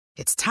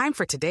It's time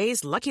for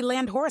today's Lucky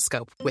Land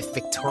horoscope with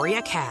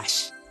Victoria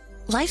Cash.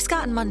 Life's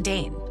gotten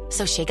mundane,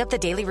 so shake up the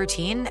daily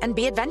routine and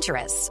be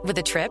adventurous with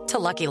a trip to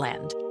Lucky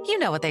Land. You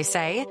know what they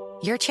say,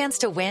 your chance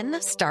to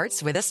win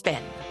starts with a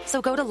spin.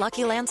 So go to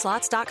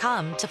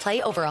LuckyLandSlots.com to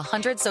play over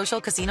 100 social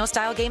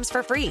casino-style games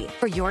for free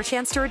for your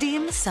chance to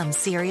redeem some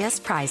serious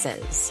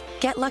prizes.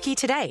 Get lucky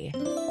today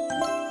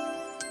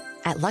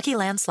at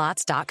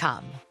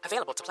LuckyLandSlots.com.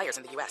 Available to players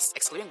in the U.S.,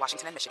 excluding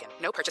Washington and Michigan.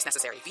 No purchase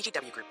necessary.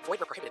 VGW Group. Void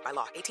where prohibited by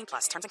law.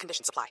 18+. Terms and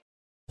conditions apply.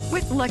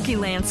 With Lucky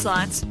Land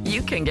Slots,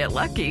 you can get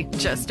lucky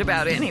just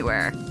about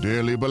anywhere.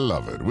 Dearly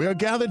beloved, we are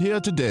gathered here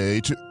today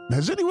to...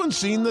 Has anyone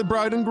seen the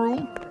bride and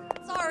groom?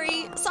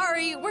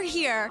 Sorry, we're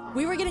here.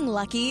 We were getting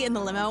lucky in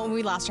the limo and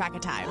we lost track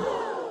of time.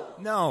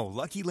 No,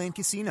 Lucky Land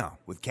Casino,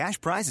 with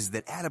cash prizes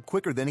that add up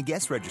quicker than a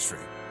guest registry.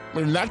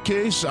 In that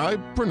case, I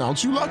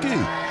pronounce you lucky.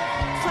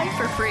 Play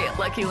for free at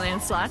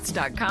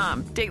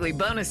LuckyLandSlots.com. Daily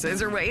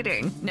bonuses are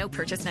waiting. No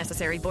purchase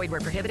necessary. Void where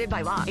prohibited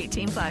by law.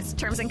 18+.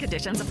 Terms and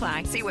conditions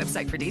apply. See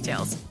website for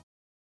details.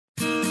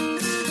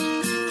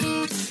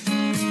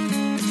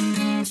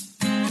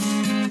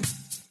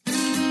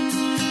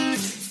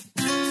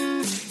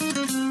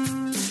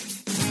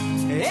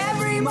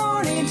 Every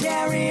morning,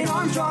 Taryn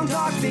Armstrong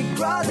talks Big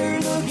Brother,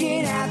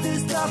 looking at the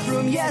stuff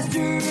from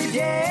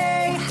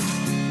yesterday.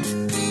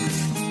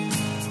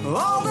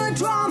 All the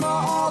drama,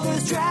 all the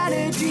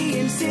strategy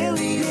and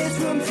silliness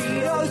from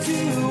Tito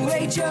to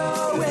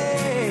HOH.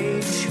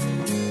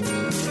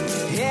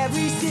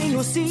 Every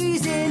single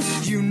season,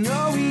 you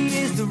know he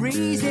is the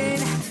reason.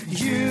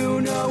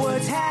 You know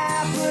what's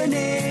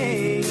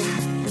happening.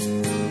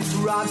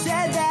 Rob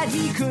said that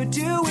he could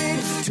do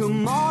it.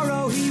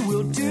 Tomorrow he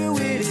will do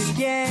it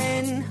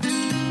again.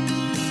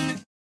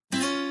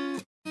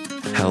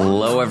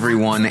 Hello,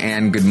 everyone,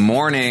 and good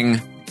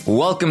morning.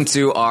 Welcome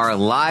to our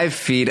live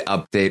feed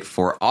update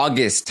for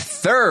August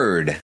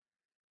 3rd.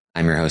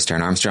 I'm your host, Taryn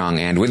Armstrong,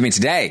 and with me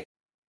today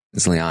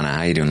is Liana.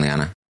 How you doing,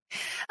 Liana?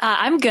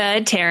 I'm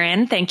good,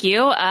 Taryn. Thank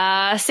you.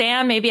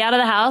 Sam may be out of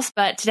the house,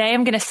 but today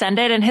I'm going to send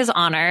it in his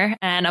honor,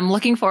 and I'm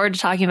looking forward to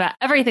talking about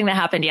everything that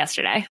happened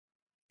yesterday.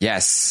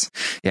 Yes,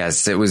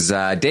 it was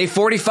day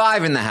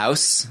 45 in the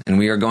house, and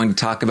we are going to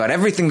talk about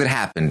everything that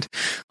happened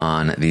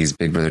on these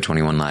Big Brother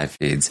 21 live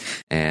feeds.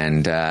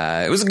 And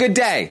it was a good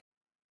day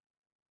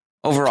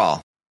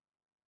overall.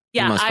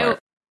 Yeah,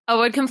 I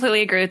would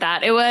completely agree with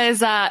that. It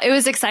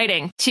was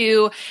exciting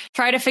to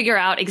try to figure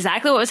out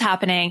exactly what was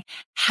happening,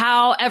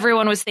 how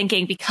everyone was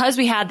thinking, because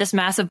we had this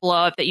massive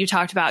blow up that you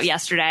talked about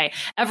yesterday.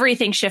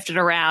 Everything shifted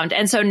around.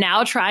 And so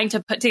now trying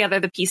to put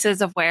together the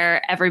pieces of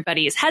where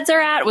everybody's heads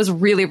are at was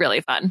really, really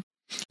fun.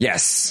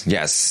 Yes.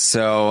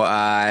 So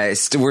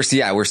we're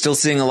still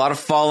seeing a lot of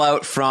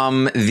fallout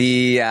from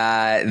the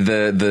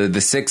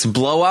 6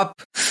 blow up.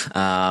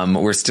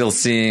 We're still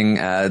seeing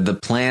the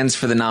plans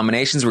for the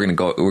nominations. We're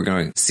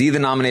going to see the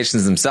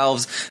nominations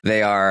themselves.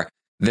 They're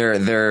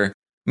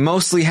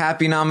mostly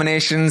happy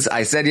nominations.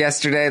 I said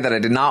yesterday that I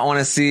did not want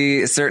to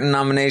see certain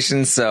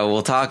nominations, so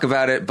we'll talk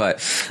about it,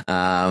 but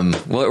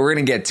we're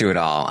going to get to it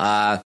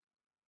all.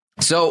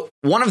 So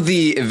one of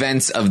the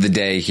events of the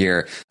day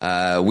here,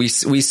 we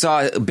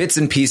saw bits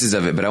and pieces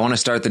of it, but I want to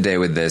start the day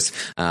with this.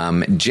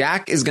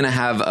 Jack is going to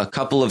have a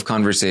couple of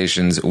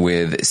conversations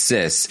with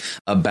Sis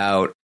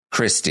about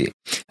Christy,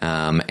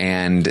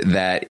 and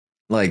that,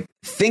 like,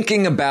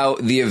 thinking about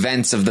the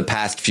events of the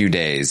past few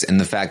days and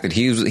the fact that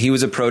he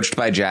was approached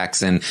by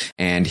Jackson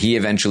and he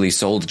eventually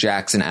sold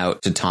Jackson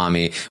out to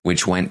Tommy,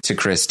 which went to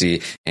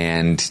Christy,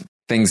 and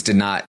things did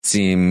not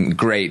seem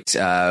great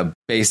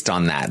based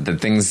on that. The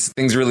things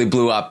really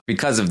blew up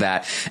because of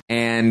that.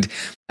 And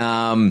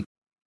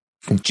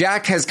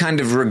Jack has kind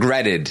of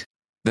regretted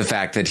the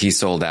fact that he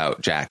sold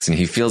out Jackson.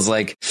 He feels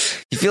like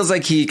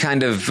he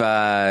kind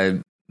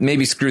of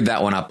maybe screwed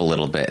that one up a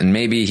little bit, and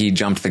maybe he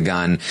jumped the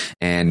gun,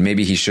 and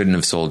maybe he shouldn't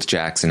have sold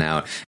Jackson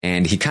out.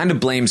 And he kind of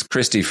blames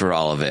Christy for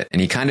all of it. And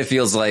he kind of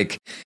feels like,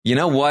 you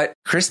know what?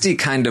 Christy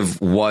kind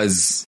of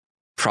was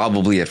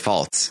probably at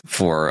fault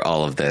for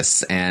all of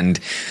this. And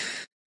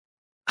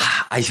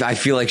I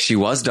feel like she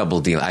was double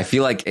dealing. I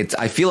feel like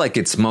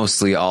it's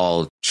mostly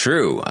all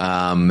true.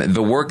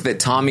 The work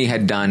that Tommy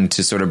had done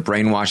to sort of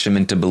brainwash him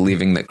into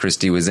believing that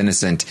Christy was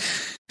innocent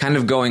kind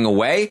of going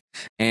away.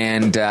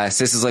 And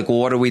Sis is like, well,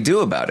 what do we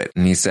do about it?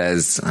 And he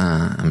says,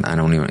 I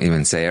don't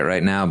even say it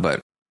right now, but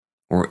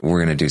we're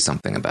going to do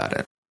something about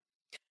it.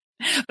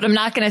 But I'm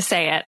not going to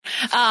say it.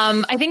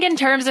 I think in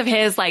terms of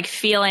his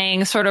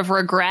feeling sort of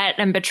regret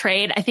and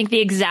betrayed, I think the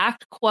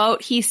exact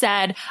quote he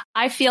said,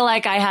 I feel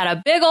like I had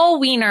a big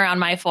old wiener on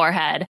my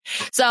forehead.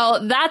 So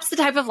that's the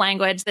type of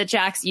language that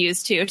Jack's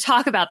used to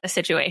talk about the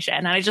situation.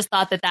 And I just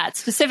thought that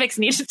specifics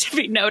needed to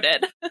be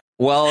noted.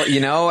 Well,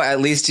 at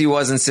least he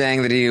wasn't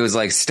saying that he was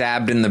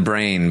stabbed in the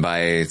brain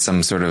by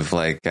some sort of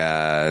I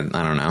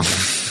don't know.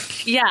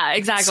 Yeah,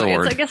 exactly.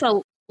 Sword. It's, I guess,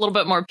 a little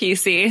bit more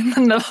PC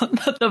than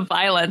the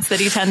violence that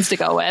he tends to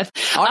go with.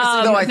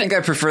 Honestly, though, I think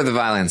I prefer the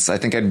violence. I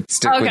think I'd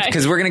stick with,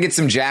 because we're going to get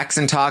some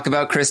Jackson talk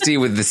about Christy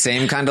with the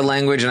same kind of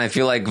language, and I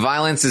feel like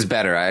violence is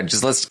better.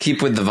 Let's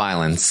keep with the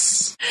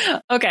violence.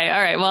 Okay,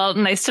 all right. Well,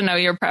 nice to know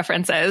your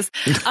preferences.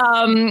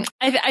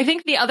 I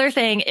think the other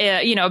thing,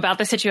 about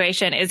the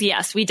situation is,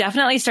 yes, we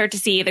definitely start to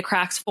see the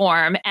cracks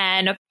form,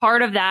 and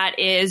part of that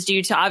is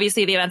due to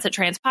obviously the events that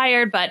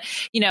transpired, but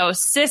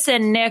Sis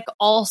and Nick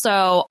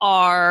also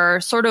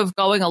are sort of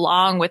going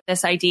along with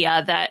this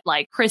idea that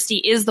like Christy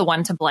is the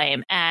one to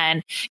blame,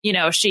 and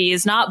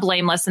she's not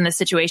blameless in this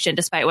situation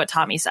despite what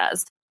Tommy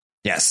says.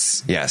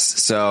 Yes.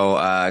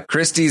 So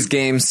Christy's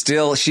game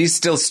she's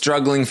still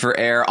struggling for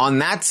air on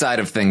that side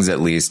of things,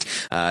 at least.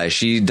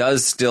 She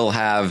does still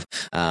have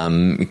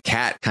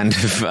Kat kind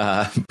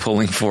of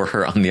pulling for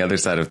her on the other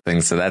side of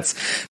things. So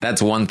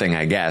that's one thing,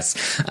 I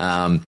guess.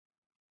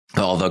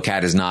 Although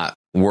Kat is not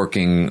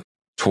working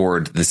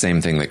toward the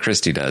same thing that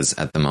Christy does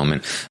at the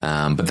moment.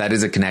 But that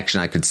is a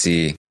connection I could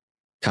see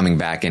coming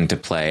back into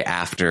play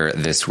after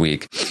this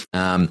week.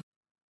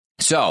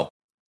 So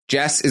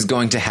Jess is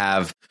going to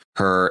have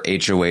her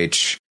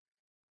HOH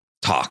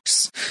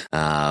talks.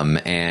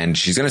 And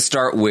she's going to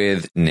start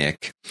with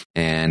Nick.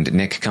 And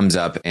Nick comes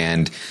up,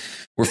 and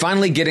we're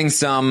finally getting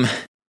some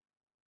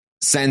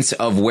sense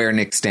of where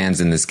Nick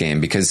stands in this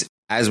game, because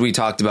as we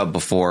talked about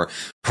before,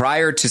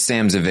 prior to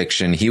Sam's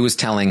eviction, he was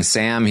telling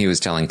Sam, he was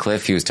telling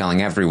Cliff, he was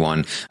telling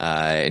everyone,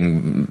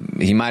 and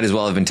he might as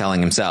well have been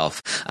telling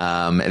himself,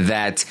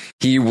 that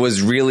he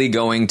was really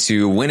going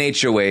to win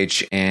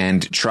HOH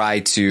and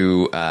try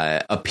to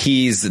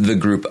appease the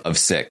group of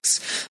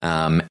 6.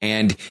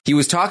 And he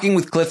was talking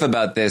with Cliff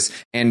about this,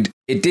 and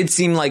it did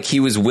seem like he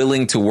was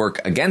willing to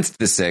work against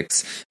the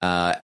 6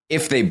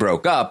 if they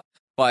broke up,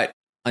 but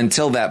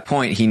until that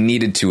point, he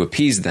needed to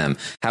appease them.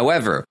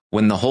 However,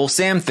 when the whole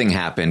Sam thing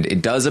happened,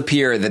 it does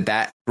appear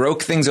that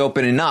broke things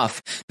open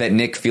enough that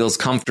Nick feels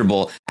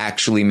comfortable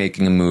actually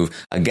making a move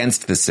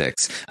against the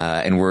 6.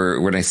 And we're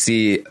going to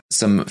see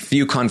some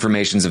few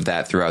confirmations of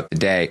that throughout the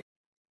day.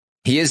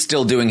 He is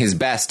still doing his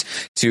best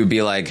to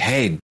be like,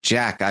 hey,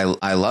 Jack, I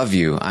love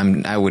you.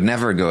 I would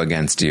never go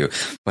against you.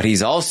 But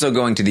he's also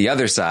going to the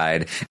other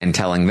side and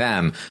telling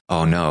them,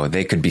 oh, no,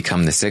 they could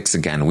become the 6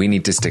 again. We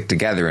need to stick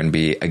together and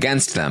be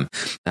against them.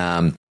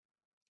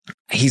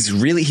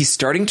 He's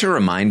starting to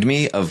remind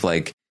me of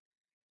like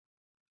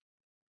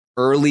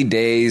early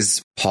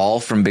days Paul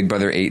from Big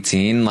Brother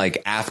 18,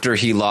 like after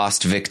he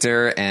lost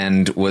Victor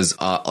and was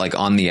like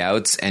on the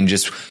outs, and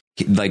just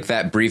like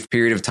that brief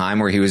period of time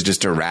where he was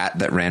just a rat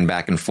that ran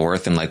back and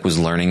forth and like was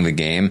learning the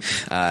game.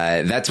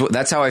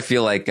 That's how I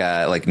feel like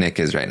Nick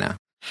is right now.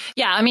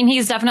 Yeah, I mean,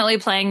 he's definitely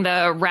playing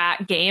the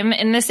rat game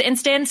in this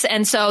instance.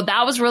 And so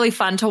that was really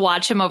fun to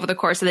watch him over the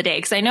course of the day.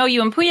 Because I know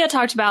you and Puya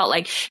talked about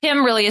like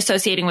him really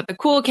associating with the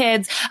cool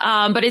kids.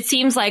 But it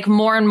seems like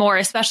more and more,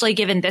 especially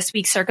given this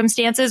week's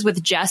circumstances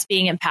with Jess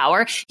being in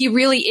power, he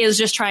really is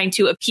just trying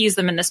to appease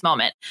them in this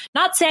moment.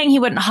 Not saying he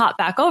wouldn't hop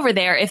back over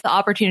there if the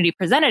opportunity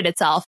presented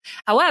itself.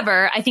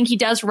 However, I think he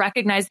does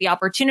recognize the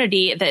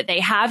opportunity that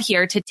they have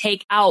here to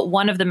take out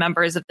one of the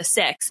members of the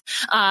 6.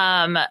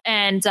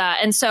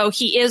 And so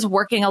he is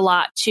working a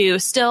lot to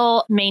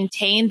still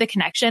maintain the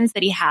connections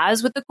that he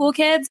has with the cool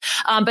kids.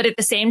 But at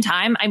the same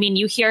time, I mean,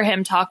 you hear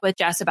him talk with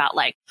Jess about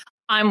like,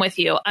 I'm with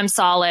you. I'm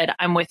solid.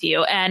 I'm with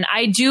you. And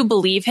I do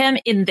believe him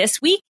in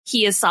this week.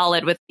 He is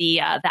solid with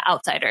the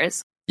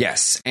outsiders.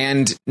 Yes.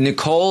 And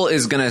Nicole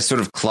is going to sort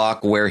of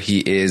clock where he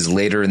is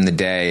later in the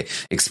day,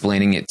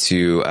 explaining it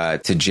to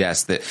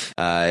Jess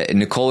that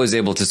Nicole is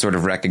able to sort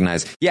of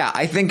recognize, yeah,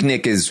 I think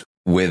Nick is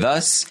with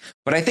us,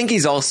 but I think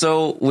he's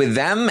also with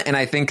them. And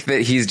I think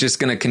that he's just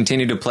going to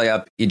continue to play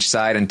up each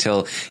side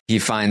until he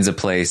finds a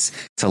place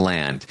to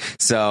land.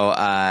 So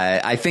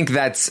I think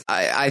that's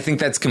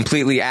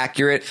completely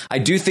accurate. I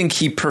do think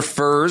he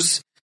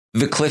prefers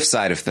the Cliff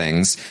side of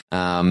things.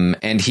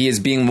 And he is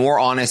being more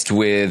honest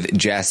with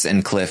Jess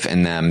and Cliff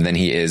and them than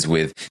he is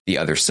with the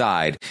other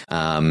side.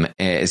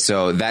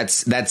 So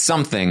that's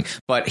something,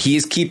 but he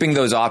is keeping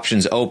those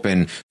options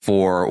open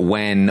for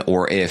when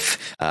or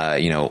if,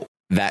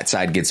 that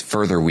side gets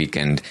further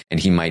weakened and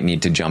he might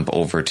need to jump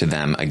over to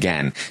them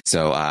again.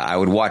 So I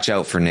would watch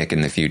out for Nick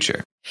in the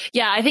future.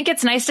 Yeah, I think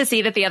it's nice to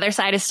see that the other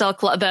side is still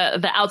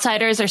the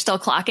outsiders are still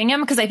clocking him,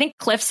 because I think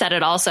Cliff said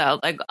it also,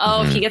 like,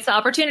 if he gets the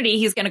opportunity,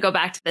 he's going to go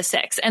back to the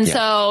 6. And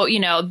so,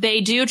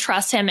 they do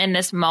trust him in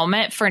this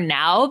moment for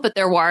now, but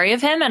they're wary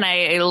of him. And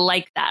I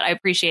like that. I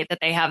appreciate that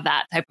they have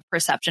that type of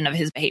perception of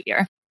his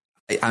behavior.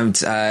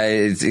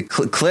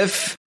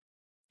 Cliff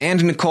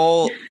and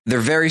Nicole, they're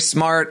very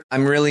smart.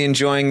 I'm really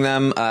enjoying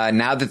them.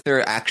 Now that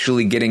they're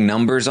actually getting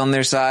numbers on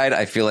their side,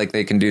 I feel like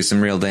they can do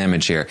some real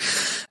damage here,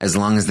 as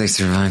long as they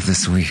survive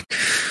this week.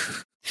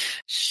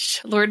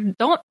 Lord,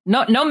 no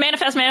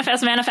manifest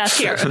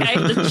here. Okay,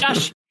 just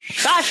shush.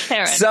 Gosh,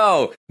 Taryn.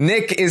 So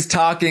Nick is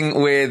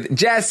talking with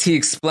Jess. He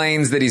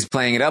explains that he's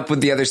playing it up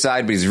with the other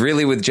side, but he's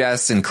really with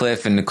Jess and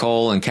Cliff and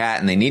Nicole and Kat,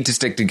 and they need to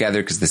stick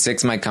together because the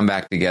six might come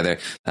back together.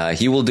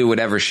 He will do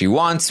whatever she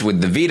wants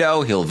with the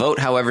veto. He'll vote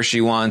however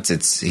she wants.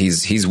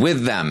 He's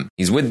with them.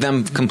 He's with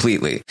them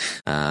completely.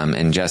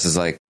 And Jess is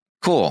like,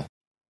 cool.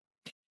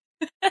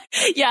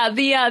 Yeah,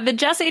 the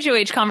Jess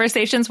HOH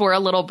conversations were a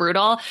little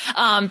brutal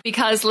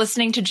because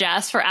listening to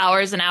Jess for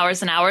hours and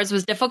hours and hours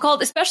was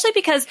difficult, especially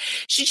because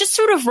she just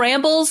sort of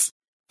rambles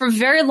for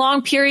very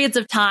long periods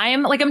of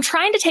time. Like, I'm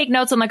trying to take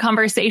notes on the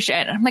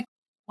conversation. I'm like,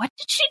 what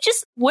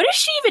is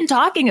she even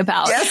talking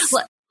about? Yes.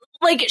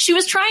 Like, she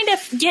was trying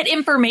to get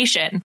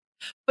information,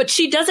 but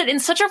she does it in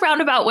such a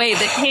roundabout way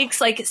that takes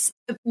like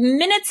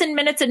minutes and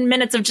minutes and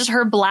minutes of just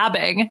her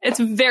blabbing. It's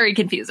very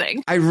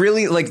confusing. I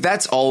really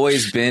that's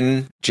always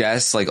been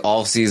Jess, like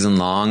all season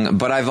long.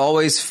 But I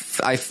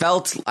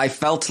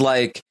felt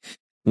like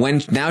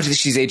now that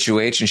she's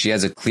HOH and she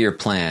has a clear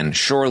plan,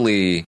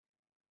 surely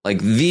like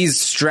these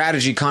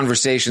strategy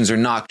conversations are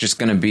not just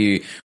going to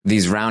be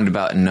these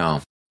roundabout.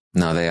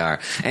 No, they are.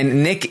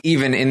 And Nick,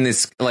 even in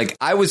this, like,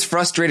 I was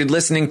frustrated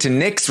listening to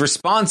Nick's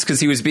response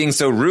because he was being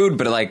so rude,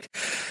 but like,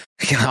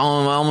 I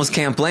almost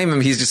can't blame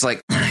him. He's just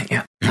like,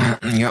 yeah,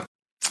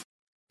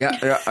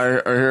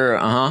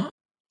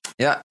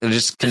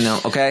 just,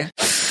 okay.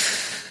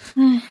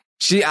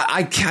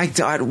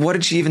 What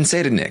did she even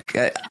say to Nick?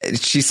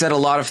 She said a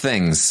lot of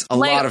things,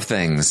 lot of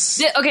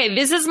things. Okay,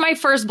 this is my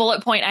first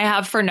bullet point I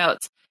have for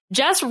notes.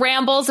 Jess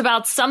rambles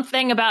about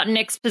something about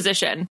Nick's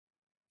position.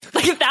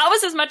 Like, that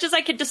was as much as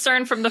I could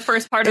discern from the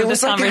first part of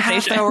this conversation. It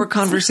was like a half-hour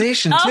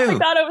conversation, too. Oh my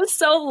God, it was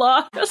so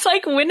long. I was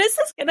like, when is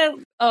this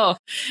gonna...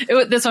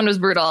 this one was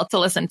brutal to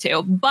listen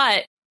to.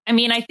 But, I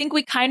mean, I think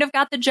we kind of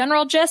got the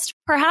general gist,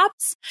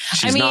 perhaps.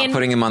 She's not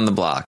putting him on the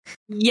block.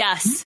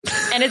 Yes.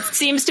 And it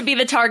seems to be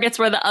the targets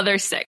were the other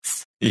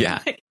six. Yeah.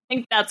 I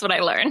think that's what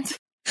I learned.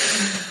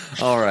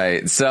 All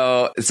right.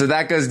 So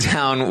that goes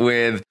down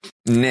with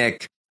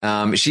Nick.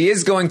 She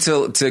is going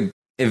to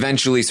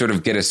eventually sort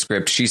of get a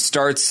script. She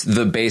starts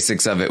the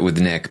basics of it with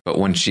Nick, but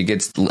when she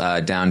gets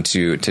down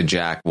to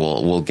Jack,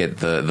 we'll get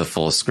the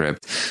full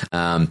script.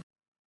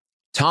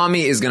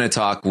 Tommy is going to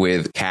talk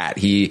with Kat.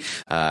 He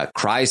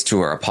cries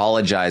to her,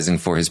 apologizing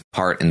for his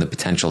part in the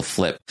potential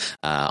flip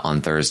on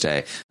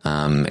Thursday.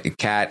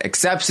 Kat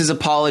accepts his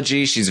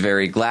apology. She's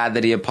very glad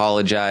that he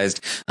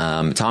apologized.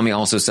 Tommy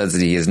also says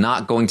that he is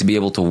not going to be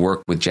able to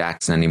work with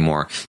Jackson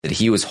anymore, that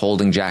he was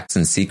holding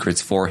Jackson's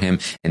secrets for him.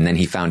 And then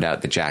he found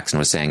out that Jackson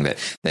was saying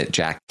that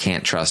Jack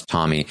can't trust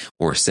Tommy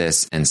or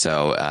Sis. And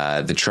so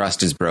the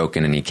trust is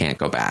broken and he can't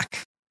go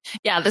back.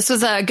 Yeah, this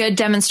was a good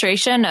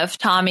demonstration of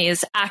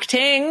Tommy's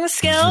acting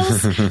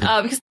skills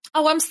because,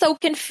 I'm so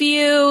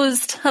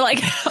confused. Like,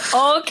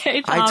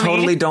 okay, Tommy. I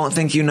totally don't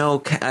think you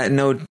know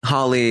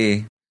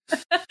Holly.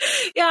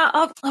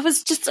 Yeah, I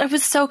was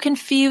so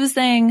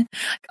confusing.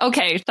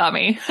 Okay,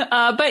 Tommy. But,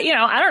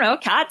 I don't know.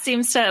 Kat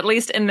seems to, at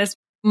least in this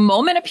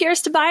moment,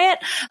 appears to buy it.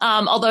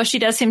 Although she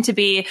does seem to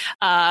be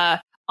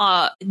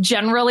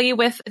generally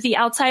with the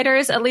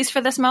outsiders, at least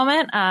for this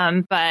moment.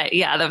 But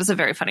yeah, that was a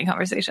very funny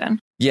conversation.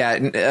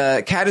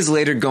 Yeah, Kat is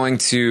later going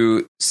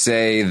to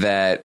say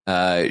that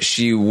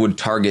she would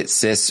target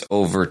Sis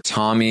over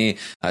Tommy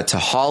to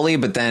Holly,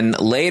 but then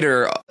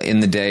later in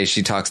the day,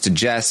 she talks to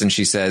Jess and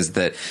she says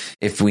that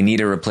if we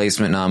need a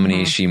replacement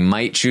nominee, she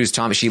might choose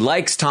Tommy. She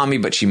likes Tommy,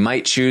 but she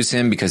might choose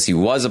him because he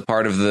was a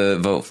part of the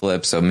vote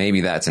flip, so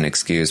maybe that's an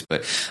excuse.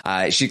 But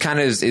she kind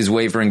of is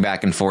wavering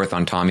back and forth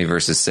on Tommy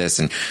versus Sis,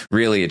 and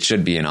really it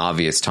should be an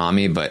obvious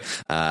Tommy, but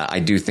I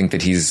do think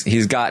that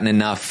he's gotten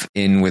enough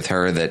in with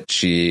her that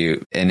she...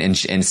 And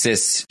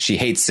Sis, she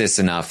hates Sis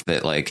enough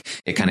that like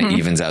it kind of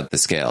evens out the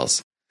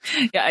scales.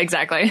 Yeah,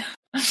 exactly.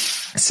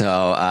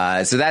 So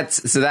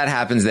that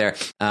happens there.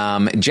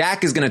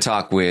 Jack is going to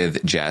talk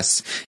with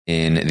Jess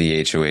in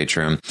the HOH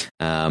room.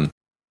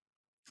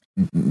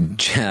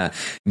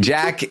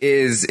 Jack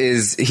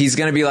he's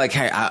going to be like,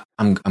 hey,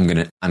 I'm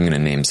going to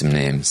name some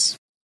names.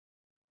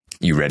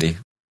 You ready?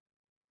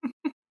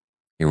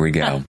 Here we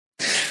go.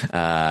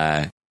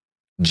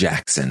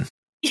 Jackson.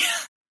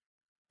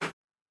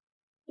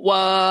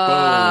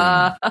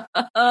 Whoa.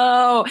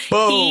 Boom.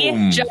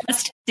 He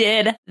just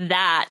did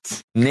that.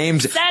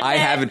 Names. I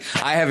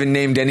haven't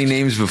named any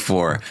names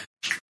before.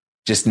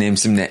 Just name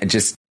some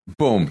just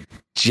boom.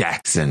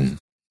 Jackson.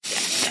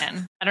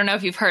 Jackson. I don't know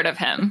if you've heard of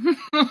him.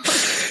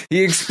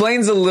 He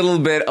explains a little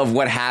bit of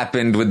what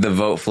happened with the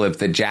vote flip,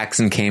 that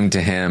Jackson came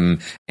to him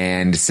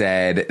and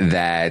said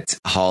that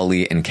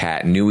Holly and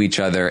Kat knew each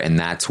other, and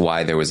that's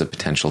why there was a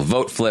potential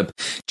vote flip.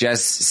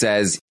 Jess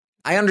says,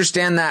 I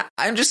understand that.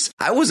 I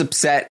was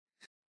upset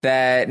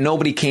that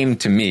nobody came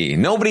to me.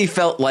 Nobody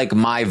felt like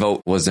my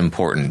vote was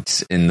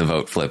important in the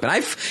vote flip. And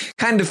I've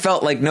kind of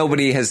felt like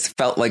nobody has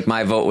felt like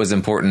my vote was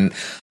important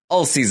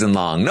all season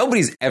long.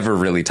 Nobody's ever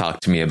really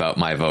talked to me about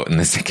my vote in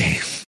this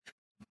game.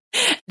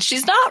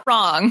 She's not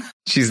wrong.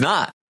 She's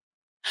not.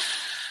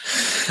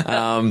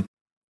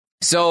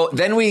 So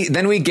then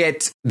we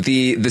get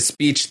the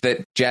speech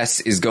that Jess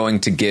is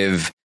going to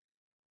give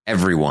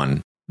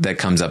everyone that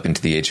comes up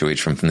into the HOH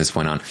from this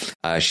point on.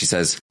 She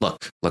says, look.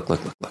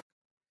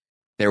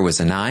 There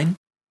was a 9,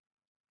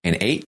 an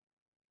 8,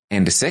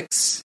 and a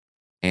 6,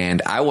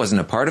 and I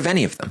wasn't a part of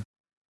any of them.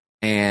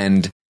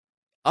 And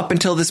up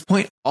until this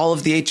point, all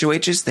of the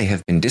HOHs, they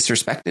have been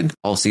disrespected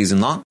all season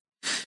long.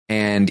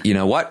 And you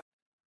know what?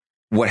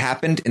 What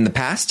happened in the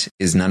past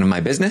is none of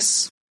my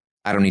business.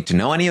 I don't need to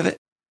know any of it.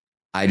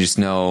 I just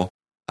know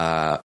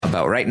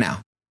about right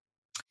now.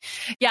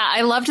 Yeah,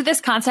 I loved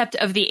this concept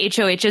of the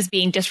HOHs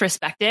being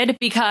disrespected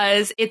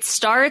because it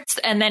starts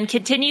and then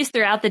continues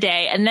throughout the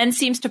day and then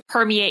seems to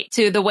permeate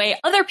to the way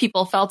other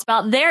people felt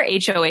about their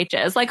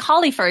HOHs. Like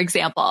Holly, for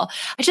example.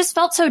 I just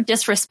felt so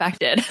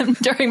disrespected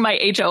during my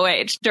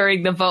HOH,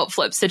 during the vote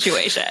flip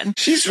situation.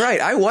 She's right.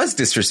 I was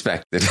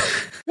disrespected.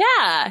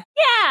 Yeah,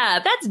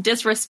 that's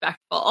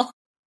disrespectful.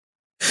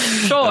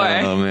 Sure.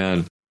 Oh,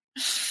 man.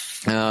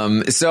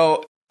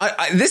 So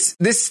this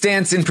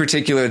stance in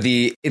particular,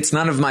 the "it's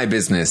none of my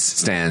business"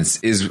 stance,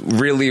 is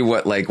really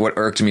what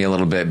irked me a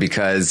little bit,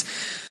 because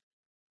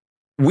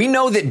we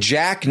know that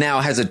Jack now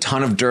has a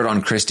ton of dirt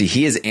on Christie.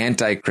 He is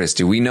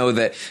anti-Christie. We know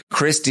that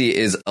Christie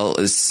is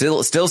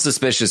still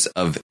suspicious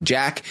of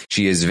Jack.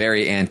 She is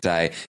very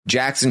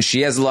anti-Jackson.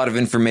 She has a lot of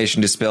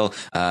information to spill.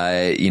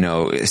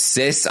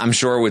 Sis, I'm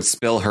sure, would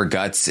spill her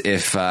guts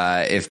if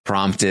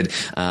prompted.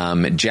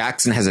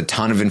 Jackson has a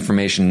ton of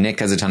information. Nick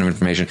has a ton of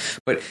information.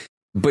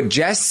 But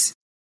Jess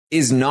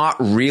is not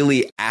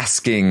really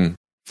asking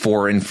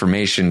for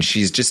information.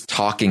 She's just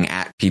talking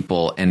at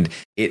people, and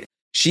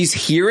she's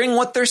hearing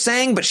what they're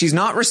saying, but she's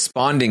not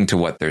responding to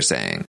what they're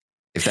saying,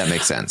 if that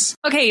makes sense.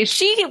 Okay,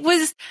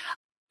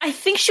 I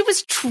think she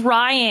was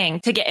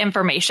trying to get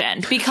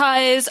information,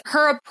 because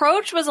her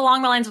approach was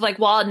along the lines of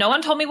well, no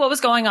one told me what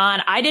was going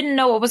on. I didn't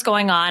know what was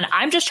going on.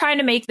 I'm just trying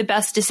to make the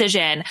best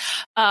decision,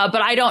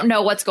 but I don't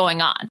know what's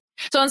going on.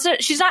 So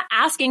instead, she's not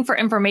asking for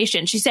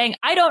information. She's saying,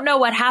 I don't know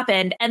what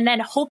happened, and then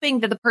hoping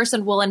that the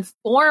person will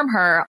inform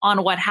her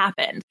on what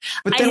happened.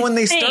 But then when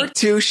they start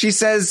to, she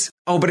says,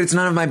 oh, but it's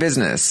none of my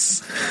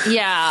business.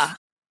 Yeah.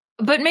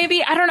 But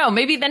maybe, I don't know,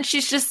 maybe then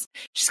she's going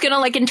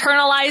to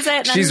internalize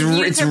it.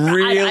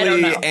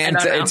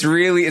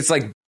 It's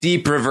like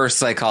deep reverse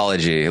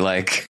psychology.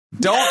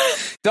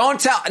 Don't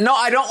tell. No,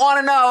 I don't want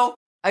to know.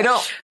 I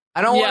don't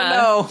want to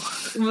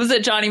know. Was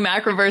it Johnny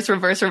Mac reverse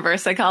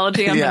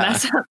psychology on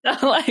Vanessa?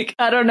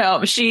 I don't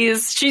know.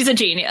 She's a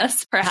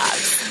genius,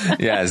 perhaps.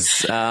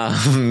 Yes.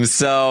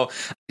 So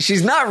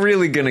she's not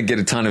really going to get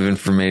a ton of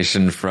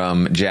information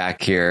from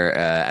Jack here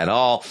at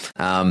all.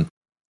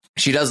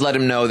 She does let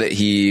him know that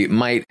he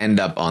might end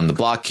up on the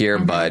block here,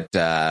 but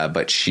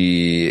that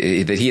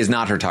he is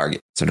not her target.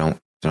 So don't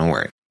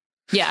worry.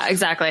 Yeah,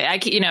 exactly.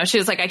 She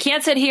was like, I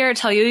can't sit here,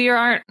 tell you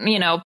aren't,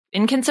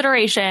 in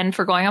consideration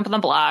for going up on the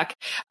block.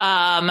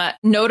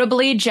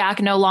 Notably,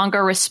 Jack no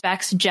longer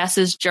respects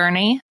Jess's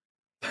journey.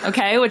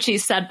 Okay, which he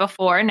said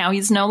before. Now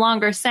he's no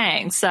longer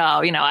saying. So,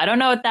 I don't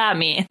know what that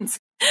means.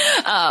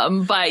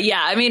 But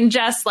yeah, I mean,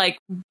 Jess, I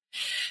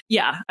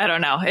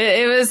don't know.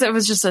 It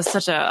was just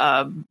such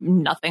a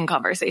nothing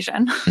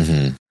conversation.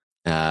 Mm-hmm.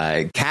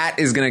 Kat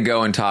is going to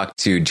go and talk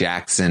to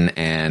Jackson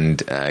and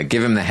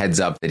give him the heads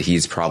up that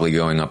he's probably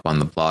going up on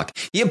the block.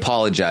 He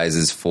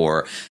apologizes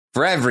for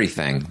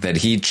everything, that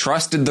he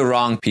trusted the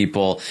wrong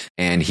people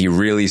and he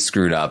really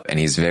screwed up, and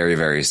he's very,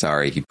 very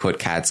sorry. He put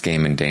Kat's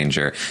game in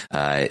danger.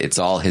 It's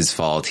all his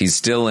fault. He's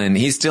still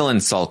in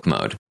sulk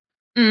mode.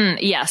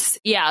 Yes.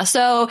 Yeah.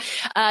 So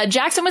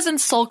Jackson was in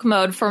sulk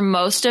mode for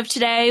most of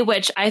today,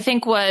 which I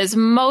think was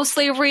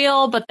mostly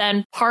real, but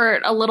then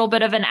a little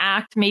bit of an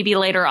act maybe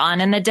later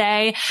on in the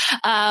day.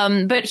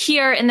 But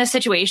here in this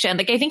situation,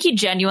 I think he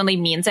genuinely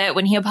means it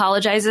when he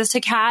apologizes to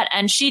Kat,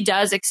 and she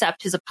does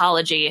accept his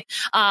apology.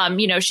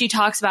 She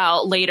talks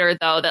about later,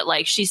 though, that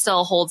she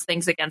still holds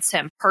things against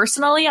him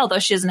personally, although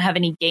she doesn't have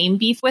any game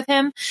beef with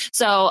him.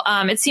 So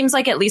it seems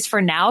like, at least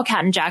for now,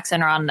 Kat and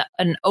Jackson are on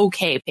an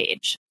okay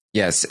page.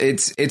 Yes,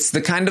 it's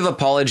the kind of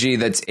apology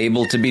that's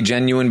able to be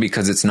genuine,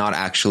 because it's not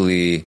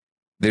actually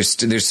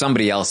there's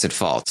somebody else at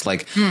fault.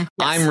 Yes.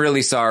 I'm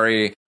really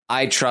sorry.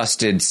 I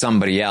trusted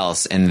somebody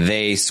else and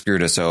they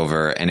screwed us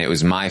over, and it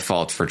was my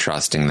fault for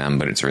trusting them,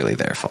 but it's really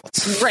their fault.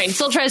 Right.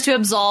 Still tries to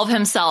absolve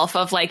himself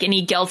of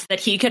any guilt that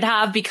he could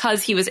have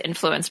because he was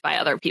influenced by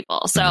other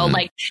people. So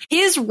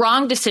his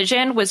wrong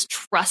decision was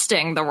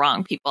trusting the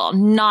wrong people,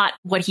 not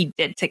what he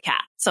did to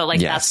Kat. So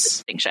yes. That's the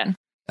distinction.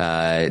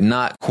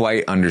 Not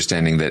quite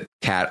understanding that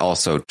Kat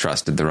also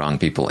trusted the wrong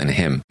people in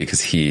him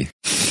because he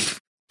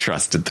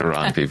trusted the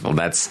wrong people.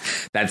 That's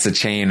a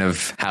chain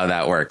of how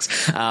that works.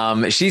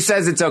 She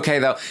says it's okay,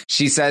 though.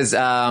 She says,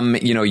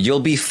 you'll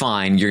be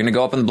fine. You're going to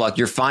go up on the block.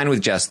 You're fine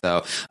with Jess,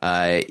 though.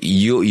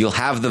 You'll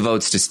have the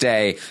votes to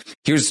stay.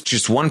 Here's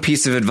just one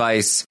piece of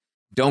advice.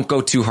 Don't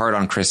go too hard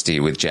on Christie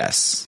with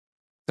Jess.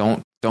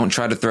 Don't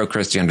try to throw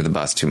Christie under the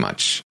bus too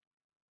much.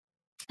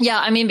 Yeah,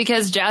 I mean,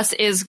 because Jess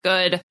is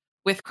good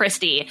with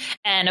Christy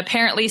and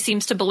apparently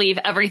seems to believe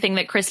everything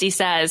that Christy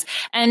says.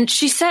 And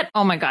she said,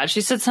 oh my God,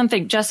 Jess said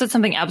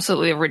something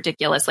absolutely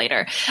ridiculous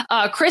later.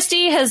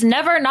 Christy has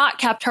never not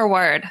kept her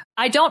word.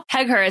 I don't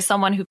peg her as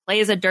someone who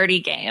plays a dirty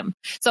game.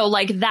 So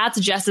like, that's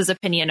Jess's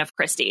opinion of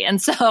Christy.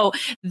 And so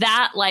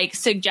that like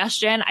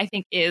suggestion, I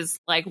think is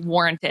like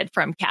warranted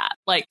from Kat.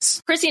 Like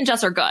Christy and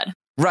Jess are good.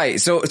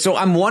 Right. So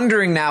I'm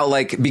wondering now,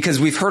 like, because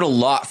we've heard a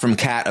lot from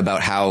Kat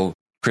about how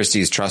Christy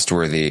is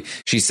trustworthy.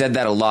 She said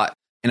that a lot.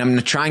 And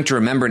I'm trying to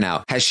remember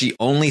now, has she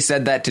only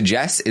said that to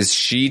Jess? Is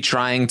she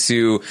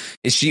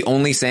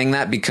only saying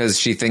that because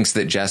she thinks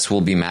that Jess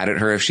will be mad at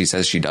her if she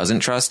says she doesn't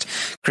trust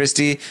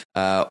Christy?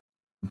 I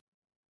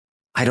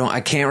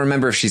can't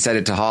remember if she said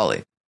it to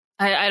Holly.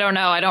 I don't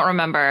know. I don't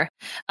remember.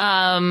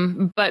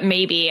 But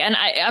maybe. And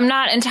I'm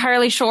not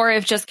entirely sure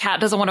if just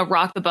Kat doesn't want to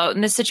rock the boat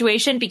in this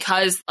situation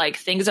because like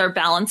things are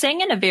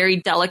balancing in a very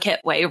delicate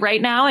way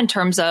right now in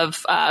terms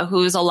of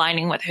who's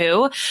aligning with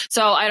who.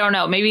 So I don't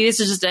know. Maybe this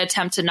is just an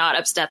attempt to not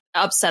upset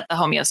the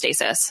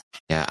homeostasis.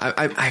 Yeah,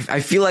 I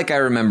feel like I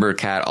remember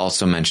Kat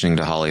also mentioning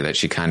to Holly that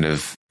she kind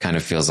of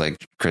feels like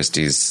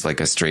Christy's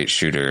like a straight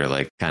shooter,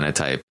 like kind of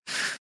type.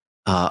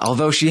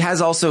 Although she has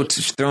also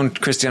thrown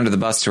Christy under the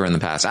bus to her in the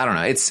past. I don't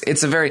know.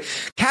 It's a very...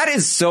 Kat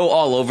is so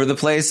all over the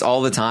place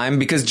all the time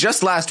because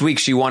just last week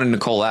she wanted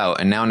Nicole out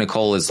and now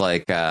Nicole is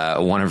like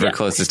one of her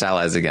closest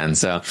allies again.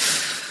 So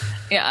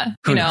yeah,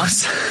 who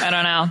knows? I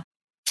don't know.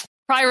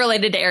 Probably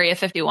related to Area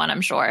 51,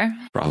 I'm sure.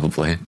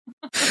 Probably.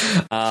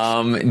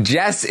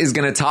 Jess is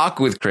going to talk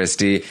with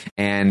Christy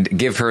and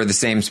give her the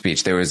same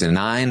speech. There was a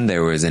 9,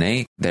 there was an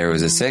 8, there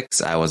was a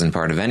 6. I wasn't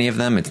part of any of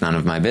them. It's none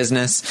of my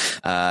business.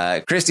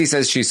 Christy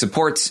says she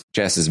supports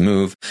Jess's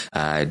move.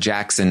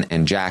 Jackson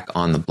and Jack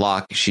on the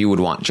block. She would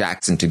want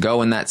Jackson to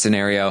go in that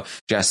scenario.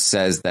 Jess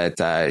says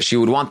that she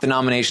would want the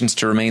nominations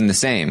to remain the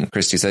same.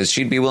 Christy says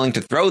she'd be willing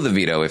to throw the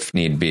veto if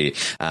need be.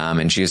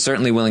 And she is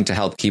certainly willing to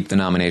help keep the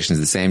nominations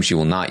the same. She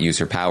will not use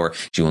her power.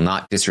 She will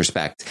not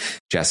disrespect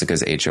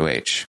Jessica's HOH.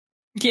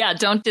 Yeah,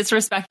 don't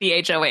disrespect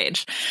the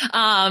HOH.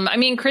 I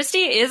mean,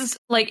 Christy is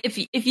like,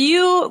 if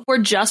you were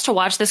just to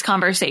watch this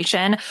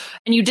conversation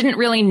and you didn't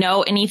really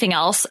know anything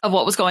else of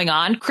what was going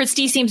on,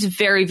 Christy seems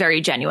very, very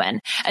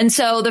genuine. And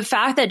so the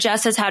fact that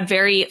Jess has had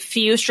very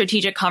few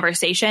strategic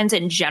conversations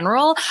in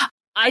general,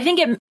 I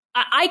think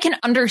I can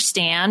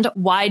understand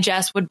why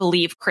Jess would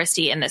believe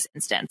Christy in this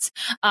instance.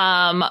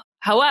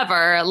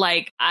 However,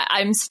 like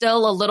I'm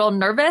still a little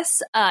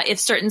nervous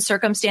if certain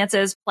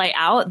circumstances play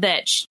out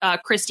that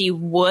Christy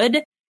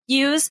would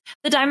use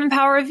the diamond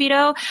power of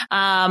veto.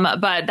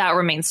 But that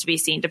remains to be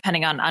seen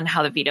depending on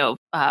how the veto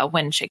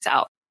win shakes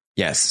out.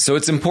 Yes. So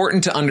it's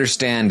important to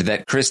understand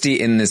that Christy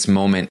in this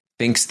moment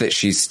thinks that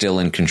she's still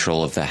in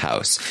control of the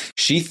house.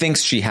 She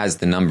thinks she has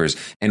the numbers,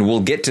 and we'll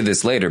get to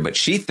this later, but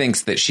she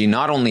thinks that she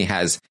not only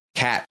has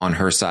Kat on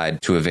her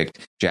side to evict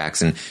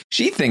Jackson,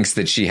 she thinks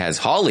that she has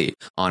Holly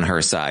on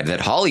her side,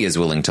 that Holly is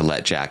willing to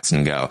let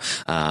Jackson go.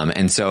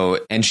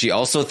 And she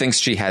also thinks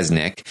she has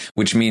Nick,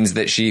 which means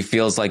that she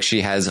feels like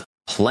she has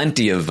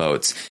plenty of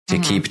votes to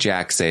keep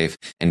Jack safe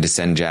and to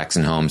send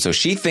Jackson home. So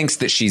she thinks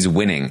that she's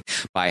winning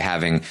by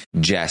having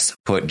Jess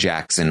put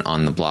Jackson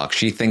on the block.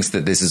 She thinks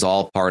that this is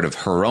all part of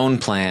her own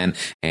plan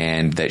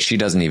and that she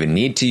doesn't even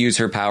need to use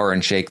her power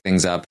and shake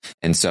things up.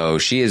 And so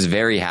she is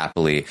very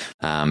happily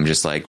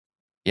just like,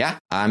 yeah,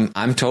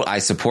 I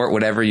support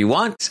whatever you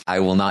want. I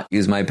will not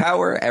use my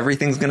power.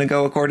 Everything's going to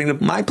go according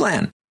to my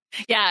plan.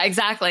 Yeah,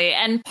 exactly.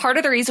 And part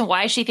of the reason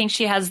why she thinks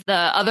she has the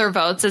other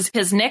votes is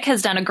because Nick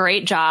has done a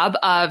great job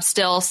of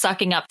still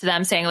sucking up to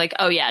them, saying like,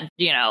 oh, yeah,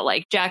 you know,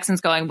 like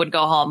Jackson's would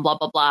go home, blah,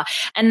 blah, blah.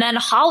 And then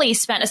Holly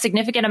spent a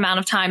significant amount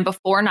of time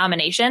before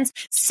nominations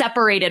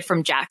separated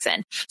from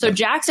Jackson. So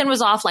Jackson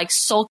was off like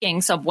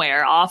sulking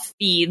somewhere off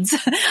feeds.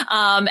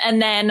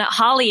 And then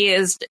Holly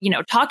is, you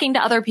know, talking to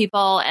other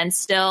people and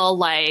still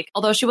like,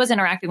 although she was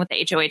interacting with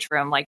the HOH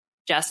room, like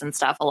Jess and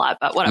stuff a lot,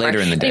 but whatever. Later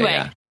in the day, anyway,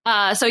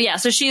 yeah.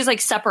 So she's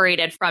like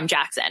separated from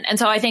Jackson. And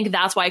so I think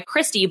that's why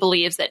Christy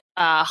believes that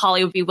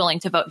Holly would be willing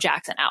to vote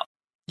Jackson out.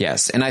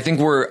 Yes. And I think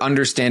we're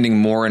understanding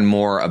more and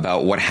more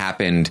about what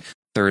happened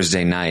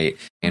Thursday night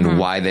and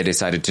why they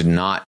decided to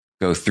not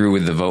go through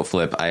with the vote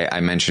flip. I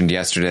mentioned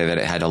yesterday that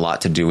it had a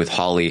lot to do with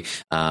Holly,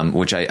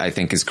 which I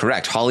think is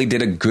correct. Holly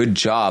did a good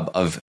job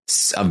of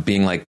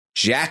being like,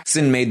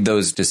 Jackson made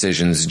those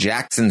decisions.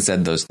 Jackson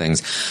said those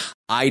things.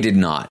 I did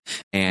not.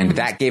 And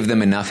that gave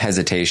them enough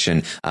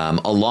hesitation,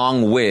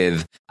 along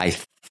with, I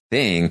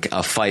think,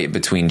 a fight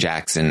between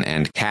Jackson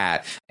and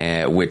Kat,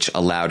 which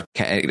allowed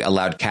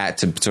Kat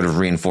to sort of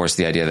reinforce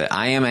the idea that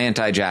I am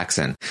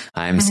anti-Jackson.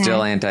 I'm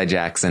still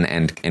anti-Jackson,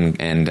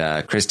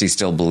 and Christy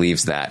still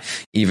believes that,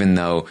 even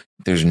though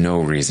there's no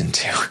reason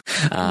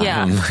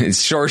to.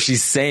 Sure,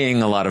 she's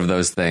saying a lot of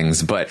those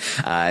things, but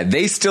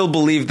they still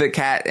believe that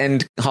Kat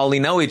and Holly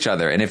know each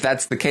other. And if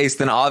that's the case,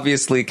 then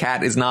obviously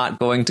Kat is not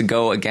going to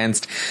go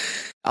against.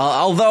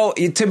 Although,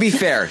 to be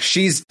fair,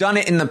 she's done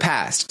it in the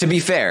past. To be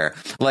fair,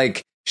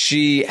 like,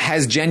 she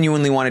has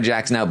genuinely wanted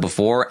Jackson out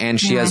before, and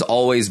she has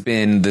always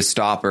been the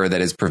stopper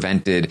that has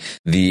prevented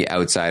the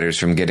outsiders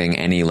from getting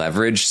any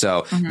leverage.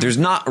 So there's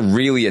not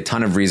really a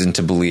ton of reason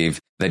to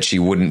believe that she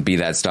wouldn't be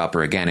that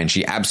stopper again. And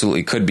she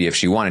absolutely could be if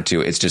she wanted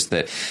to. It's just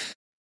that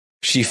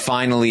she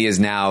finally is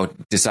now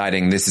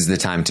deciding this is the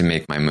time to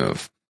make my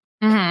move.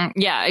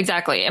 Yeah,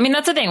 exactly. I mean,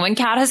 that's the thing. When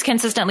Kat has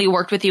consistently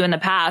worked with you in the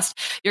past,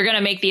 you're going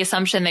to make the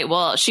assumption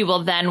that she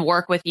will then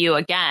work with you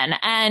again.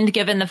 And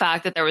given the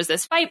fact that there was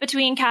this fight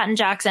between Kat and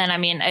Jackson, I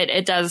mean,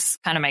 it does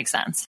kind of make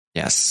sense.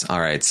 Yes. All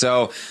right.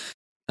 So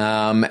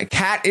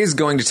Kat is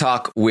going to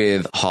talk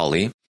with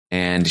Holly,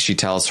 and she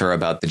tells her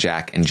about the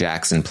Jack and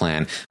Jackson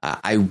plan.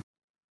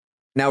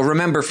 Now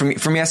remember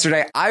from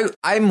yesterday,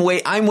 I'm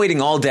waiting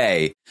all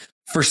day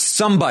for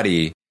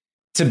somebody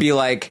to be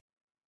like,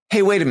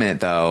 hey, wait a minute,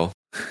 though.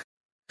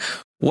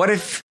 What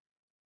if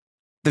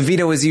the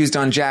veto is used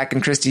on Jack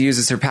and Christy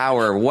uses her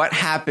power? What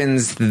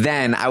happens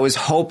then? I was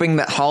hoping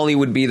that Holly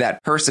would be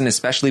that person,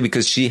 especially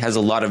because she has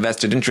a lot of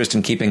vested interest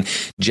in keeping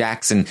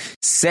Jackson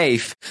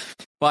safe.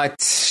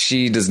 But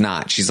she does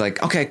not. She's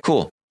like, okay,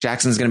 cool.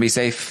 Jackson's going to be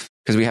safe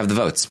because we have the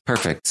votes.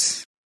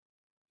 Perfect.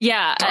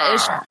 Yeah.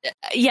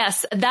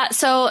 Yes.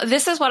 So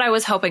this is what I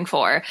was hoping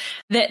for.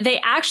 That they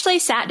actually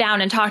sat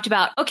down and talked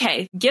about,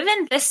 okay,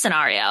 given this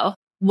scenario,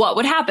 what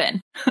would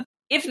happen?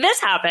 If this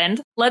happened,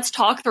 let's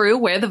talk through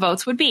where the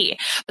votes would be.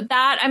 But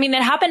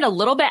it happened a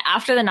little bit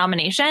after the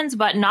nominations,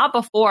 but not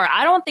before.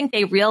 I don't think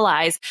they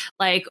realize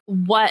this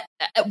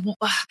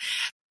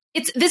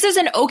is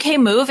an okay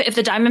move if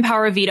the Diamond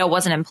Power of Veto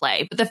wasn't in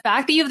play. But the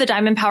fact that you have the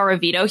Diamond Power of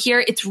Veto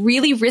here, it's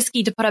really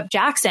risky to put up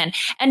Jackson.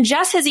 And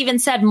Jess has even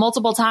said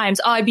multiple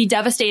times, I'd be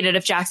devastated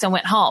if Jackson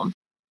went home.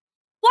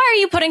 Why are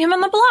you putting him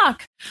on the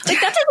block? Like,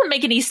 that doesn't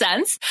make any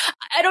sense.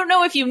 I don't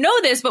know if you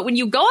know this, but when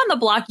you go on the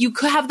block, you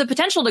could have the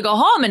potential to go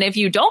home. And if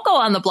you don't go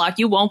on the block,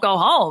 you won't go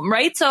home,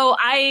 right? So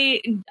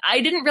I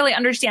didn't really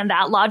understand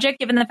that logic,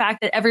 given the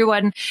fact that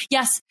everyone,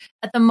 yes,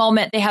 at the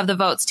moment they have the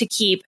votes to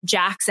keep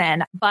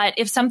Jackson. But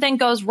if something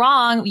goes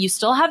wrong, you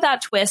still have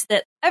that twist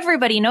that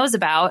everybody knows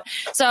about.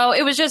 So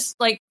it was just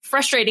like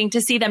frustrating to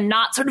see them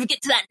not sort of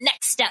get to that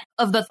next step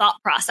of the thought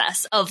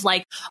process of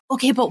like,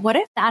 okay, but what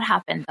if that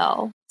happened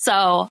though?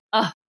 So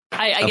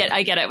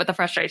I get it with the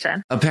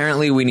frustration.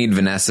 Apparently we need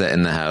Vanessa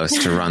in the house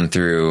to run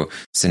through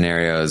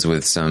scenarios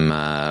with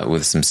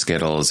some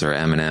Skittles or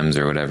M&Ms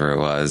or whatever it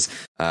was.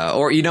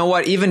 Or you know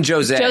what? Even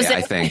Jose.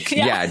 I think.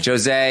 Yeah,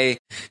 Jose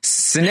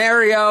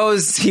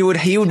scenarios. He would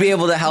be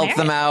able to help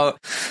them out.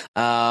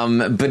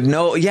 But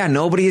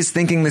nobody is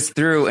thinking this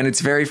through, and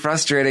it's very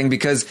frustrating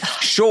because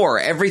sure,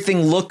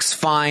 everything looks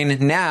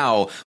fine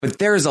now, but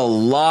there's a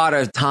lot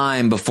of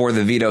time before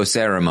the veto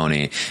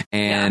ceremony,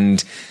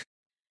 and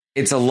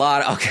it's a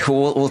lot. Okay,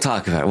 we'll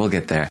talk about it. We'll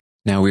get there.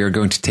 Now we are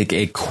going to take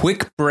a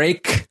quick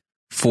break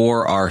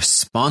for our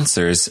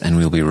sponsors, and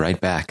we'll be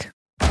right back.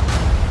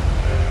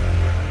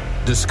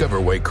 Discover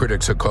why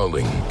critics are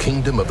calling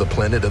Kingdom of the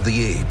Planet of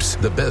the Apes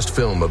the best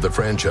film of the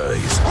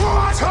franchise.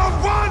 What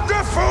a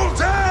wonderful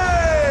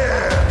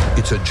day!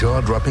 It's a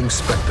jaw-dropping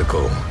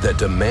spectacle that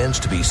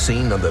demands to be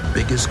seen on the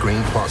biggest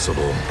screen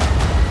possible.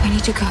 I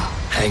need to go.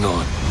 Hang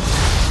on.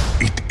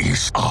 It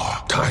is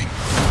our time.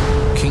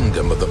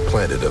 Kingdom of the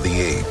Planet of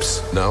the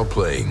Apes. Now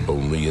playing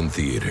only in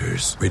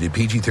theaters. Rated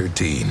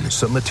PG-13.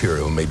 Some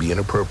material may be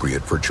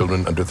inappropriate for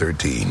children under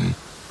 13.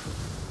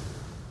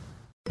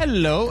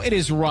 Hello, it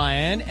is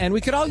Ryan, and we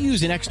could all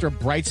use an extra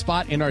bright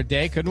spot in our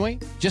day, couldn't we?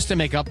 Just to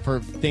make up for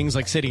things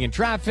like sitting in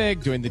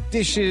traffic, doing the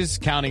dishes,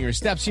 counting your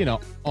steps,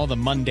 all the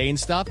mundane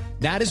stuff.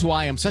 That is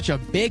why I'm such a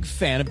big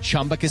fan of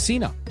Chumba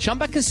Casino.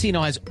 Chumba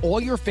Casino has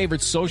all your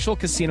favorite social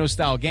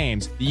casino-style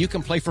games that you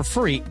can play for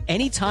free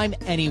anytime,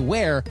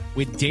 anywhere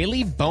with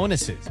daily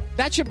bonuses.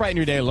 That should brighten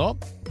your day a little.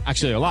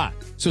 Actually, a lot.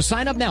 So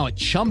sign up now at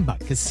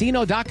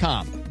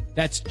ChumbaCasino.com.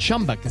 That's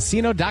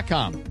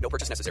ChumbaCasino.com. No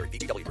purchase necessary.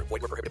 VGW Group.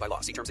 Void where prohibited by law.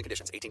 See terms and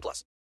conditions.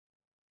 18+.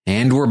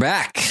 And we're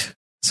back.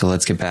 So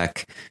let's get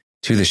back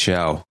to the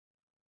show.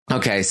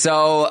 Okay,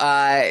 so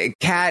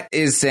Kat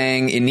is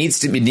saying it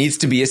needs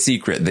to be a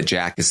secret that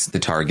Jack is the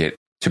target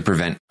to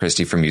prevent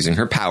Christy from using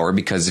her power,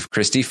 because if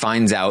Christy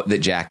finds out that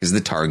Jack is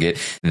the target,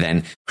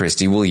 then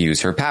Christy will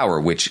use her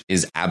power, which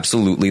is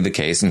absolutely the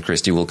case, and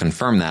Christy will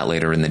confirm that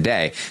later in the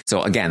day.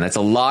 So again, that's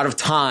a lot of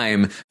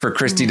time for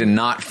Christy to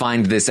not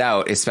find this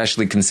out,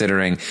 especially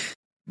considering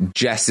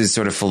Jess's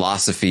sort of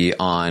philosophy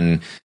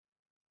on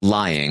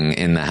lying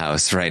in the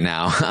house right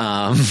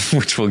now,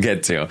 which we'll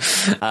get to.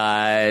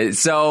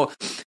 So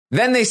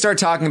then they start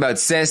talking about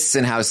Sis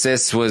and how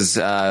Sis was,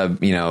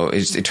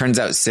 it turns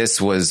out Sis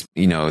was,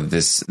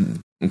 this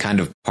kind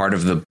of part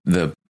of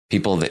the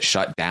people that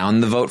shut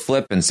down the vote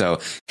flip. And so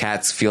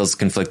Kat feels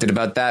conflicted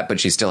about that, but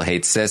she still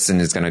hates Sis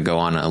and is going to go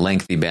on a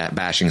lengthy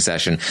bashing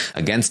session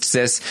against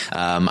Sis.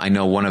 I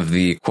know one of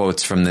the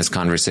quotes from this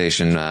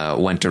conversation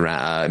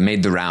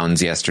made the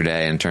rounds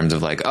yesterday in terms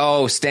of like,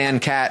 oh,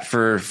 stan Kat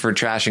for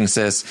trashing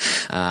Sis.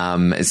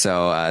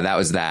 So that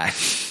was that.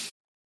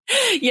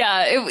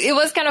 Yeah, it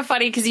was kind of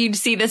funny because you'd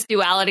see this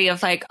duality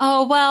of like,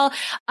 oh, well,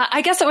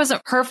 I guess it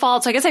wasn't her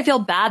fault. So I guess I feel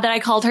bad that I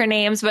called her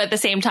names. But at the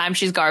same time,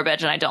 she's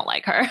garbage and I don't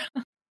like her.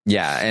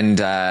 Yeah. And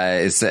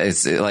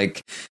it's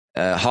like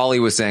Holly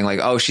was saying like,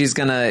 oh, she's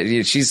gonna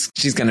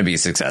be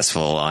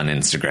successful on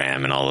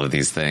Instagram and all of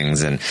these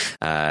things. And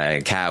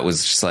Kat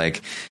was just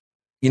like,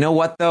 you know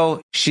what,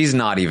 though? She's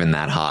not even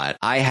that hot.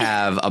 I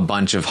have a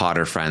bunch of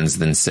hotter friends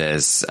than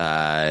Sis.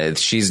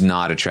 She's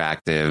not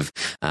attractive.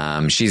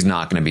 She's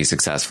not going to be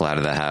successful out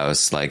of the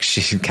house. Like,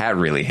 Kat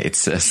really hates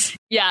Sis.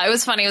 Yeah, it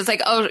was funny. It was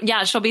like, oh,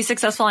 yeah, she'll be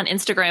successful on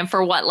Instagram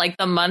for what, like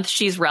the month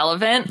she's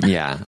relevant?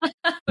 Yeah.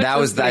 That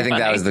was I think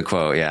funny. That was the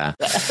quote. Yeah.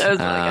 That was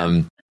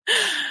really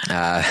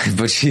good.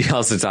 But she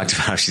also talked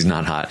about how she's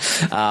not hot.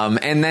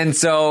 And then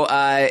so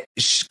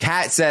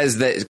Kat says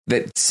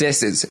that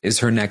Sis is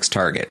her next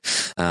target.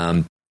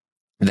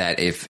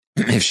 That if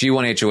she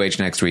won HOH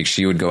next week,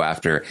 she would go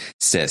after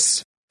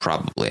Sis.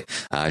 Probably.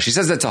 She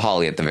says that to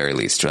Holly at the very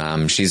least.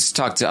 She's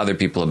talked to other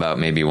people about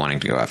maybe wanting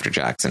to go after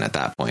Jackson at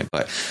that point,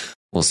 but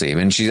we'll see.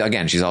 And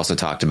she's also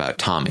talked about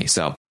Tommy.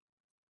 So,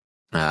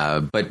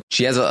 but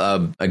she has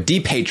a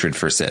deep hatred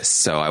for Sis.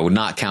 So I would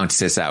not count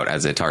Sis out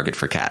as a target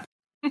for Kat.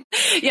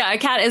 Yeah,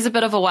 Kat is a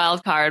bit of a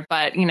wild card,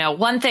 but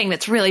one thing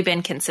that's really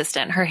been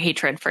consistent, her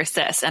hatred for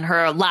Sis and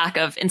her lack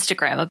of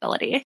Instagram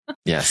ability.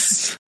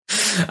 Yes.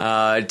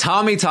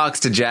 Tommy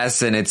talks to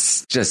Jess and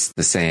it's just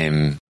the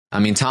same. I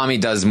mean, Tommy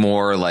does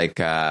more like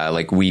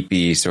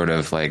weepy sort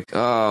of like,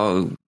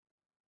 oh,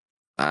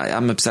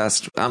 I'm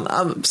obsessed. I'm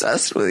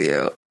obsessed with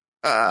you.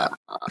 I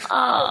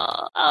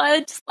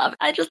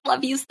just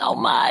love you so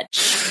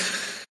much.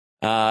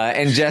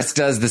 And Jess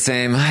does the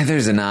same.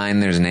 There's a 9,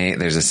 there's an 8,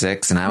 there's a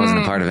 6, and I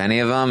wasn't a part of any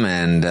of them.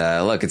 And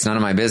look, it's none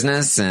of my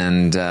business.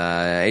 And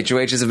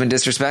HOHs have been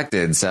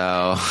disrespected.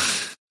 So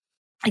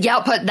yeah,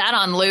 I'll put that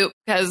on loop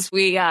because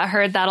we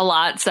heard that a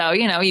lot. So,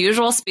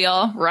 usual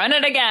spiel, run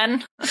it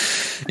again.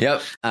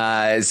 Yep.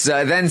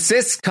 So then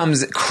Sis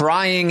comes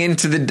crying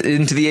into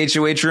the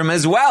HOH room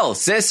as well.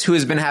 Sis, who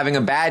has been having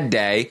a bad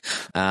day.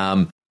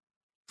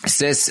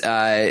 Sis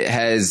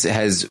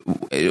has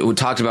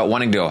talked about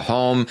wanting to go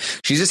home.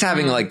 She's just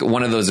having like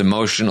one of those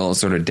emotional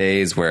sort of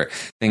days where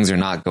things are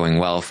not going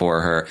well for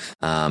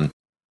her.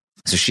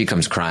 So she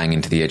comes crying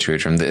into the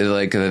HOH room.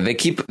 They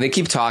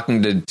keep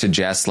talking to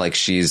Jess like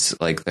she's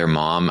like their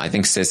mom. I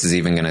think Sis is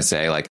even going to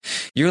say like,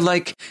 you're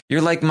like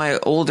my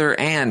older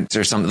aunt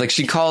or something. Like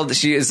she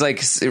is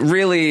like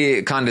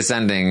really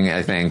condescending,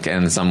 I think,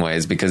 in some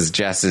ways, because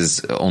Jess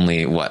is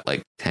only what,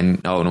 like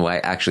 10. Oh no,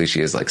 actually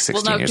she is like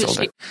 16 years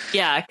older.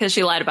 Because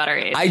she lied about her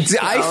age.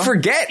 I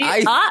forget.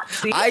 It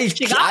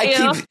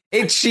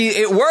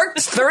worked.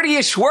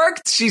 30ish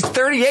worked. She's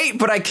 38,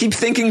 but I keep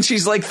thinking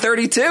she's like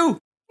 32.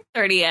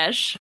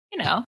 30-ish,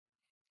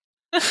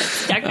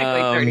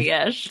 technically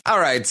 30-ish. All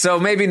right, so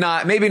maybe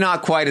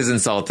not quite as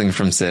insulting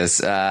from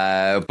Sis,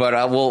 but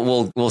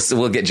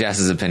we'll get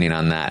Jess's opinion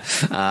on that.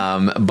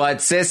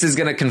 But Sis is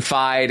going to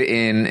confide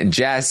in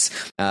Jess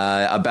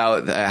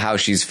about how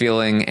she's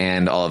feeling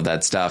and all of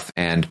that stuff,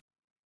 and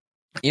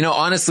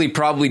honestly,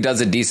 probably does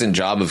a decent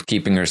job of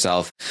keeping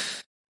herself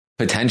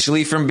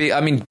potentially from being,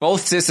 I mean,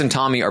 both Sis and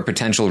Tommy are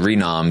potential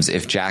renoms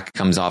if Jack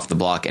comes off the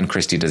block and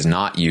Christy does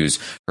not use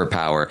her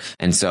power.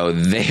 And so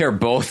they are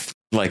both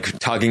like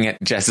tugging at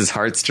Jess's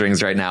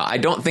heartstrings right now. I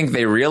don't think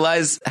they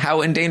realize how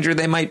in danger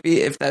they might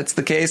be if that's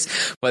the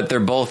case, but they're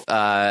both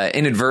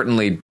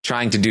inadvertently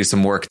trying to do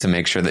some work to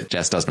make sure that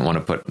Jess doesn't want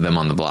to put them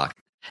on the block.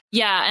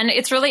 Yeah. And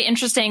it's really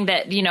interesting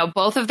that,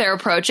 both of their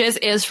approaches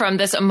is from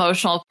this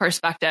emotional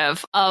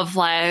perspective of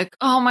like,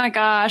 oh my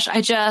gosh,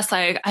 I just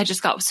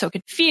got so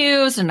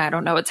confused and I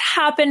don't know what's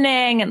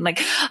happening. And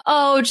like,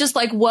 oh, just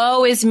like,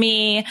 woe is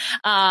me.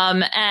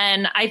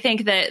 And I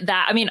think that,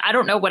 I mean, I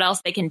don't know what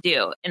else they can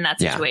do in that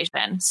situation.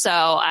 Yeah. So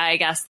I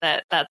guess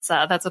that's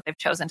what they've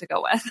chosen to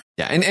go with.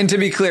 Yeah. And to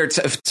be clear,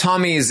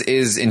 Tommy's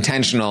is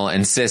intentional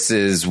and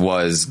Sis's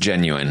was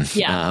genuine.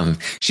 Yeah.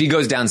 She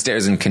goes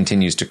downstairs and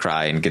continues to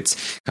cry and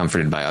gets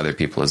comforted by other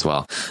people as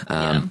well.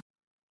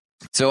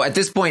 So at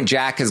this point,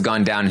 Jack has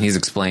gone down and he's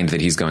explained that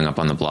he's going up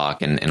on the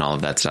block and all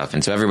of that stuff.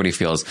 And so everybody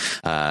feels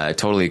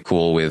totally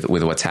cool with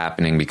what's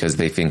happening because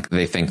they think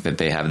that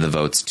they have the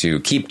votes to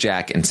keep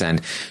Jack and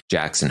send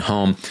Jackson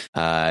home.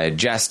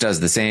 Jess does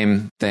the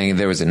same thing.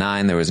 There was a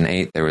 9, there was an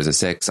 8, there was a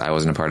 6. I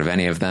wasn't a part of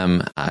any of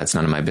them. It's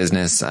none of my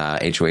business.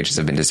 HOHs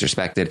have been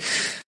disrespected.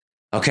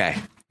 Okay.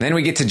 Then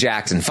we get to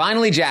Jackson.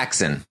 Finally,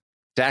 Jackson.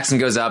 Jackson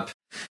goes up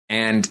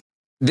and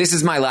this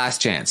is my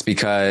last chance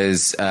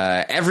because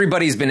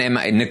everybody's been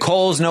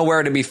Nicole's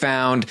nowhere to be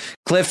found.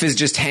 Cliff is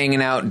just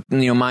hanging out,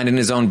 minding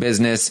his own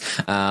business.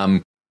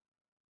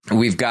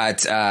 We've got,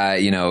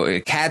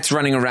 Kat's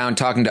running around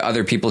talking to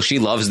other people. She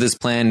loves this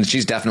plan.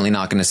 She's definitely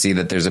not going to see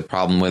that there's a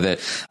problem with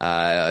it.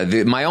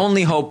 My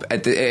only hope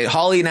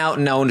Holly now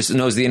knows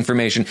the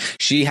information.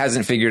 She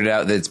hasn't figured it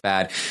out that it's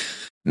bad.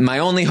 My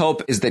only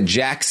hope is that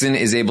Jackson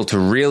is able to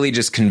really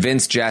just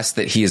convince Jess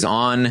that he is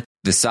on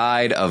the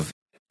side of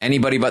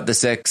anybody but the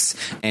Six,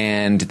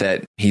 and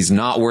that he's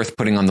not worth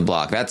putting on the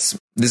block.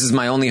 This is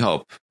my only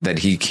hope, that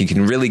he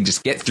can really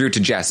just get through to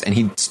Jess, and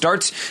he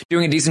starts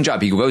doing a decent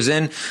job. He goes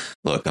in,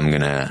 look, I'm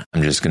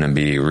just gonna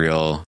be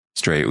real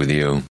straight with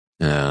you.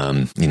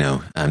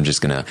 I'm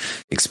just gonna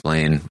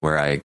explain where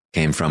I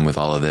came from with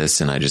all of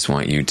this, and I just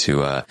want you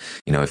to,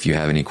 if you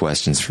have any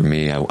questions for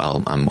me,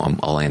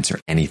 I'll answer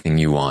anything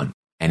you want,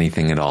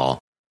 anything at all.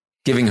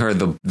 Giving her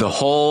the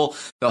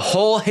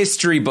whole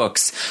history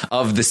books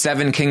of the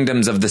 7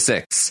 kingdoms of the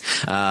Six,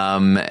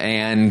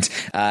 and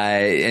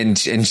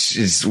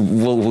she's,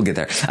 we'll get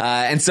there.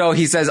 And so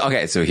he says,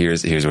 okay, so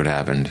here's what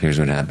happened. Here's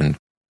what happened.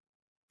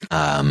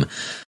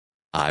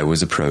 I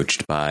was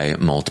approached by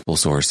multiple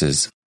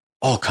sources,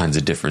 all kinds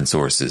of different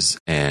sources,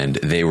 and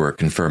they were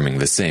confirming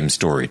the same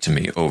story to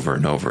me over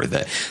and over,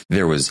 that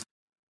there was.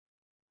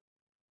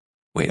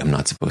 Wait, I'm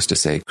not supposed to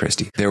say,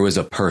 Christy. There was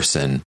a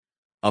person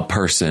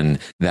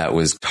that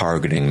was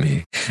targeting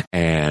me.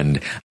 And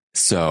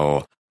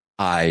so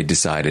I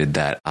decided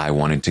that I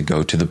wanted to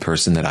go to the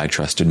person that I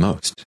trusted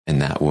most,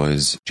 and that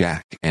was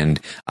Jack. And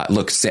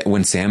look,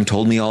 when Sam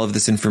told me all of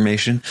this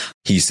information,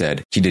 he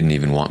said he didn't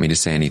even want me to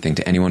say anything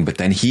to anyone, but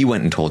then he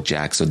went and told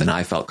Jack. So then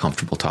I felt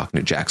comfortable talking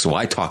to Jack. So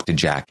I talked to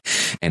Jack,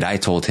 and I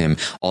told him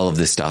all of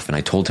this stuff, and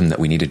I told him that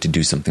we needed to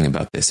do something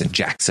about this. And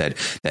Jack said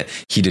that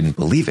he didn't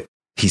believe it.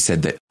 He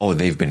said that,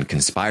 they've been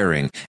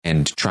conspiring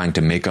and trying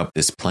to make up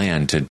this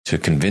plan to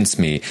convince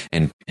me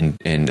and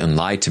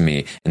lie to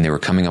me. And they were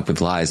coming up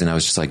with lies. And I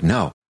was just like,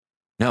 no,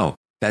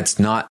 that's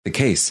not the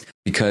case.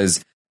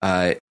 Because,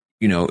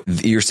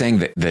 you're saying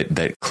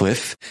that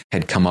Cliff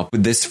had come up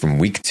with this from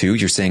week 2.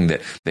 You're saying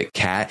that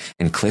Kat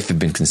and Cliff have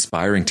been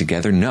conspiring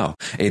together. No,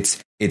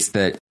 it's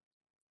that,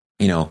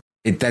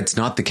 that's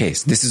not the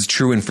case. This is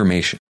true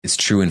information. It's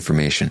true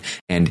information.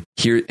 And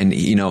here's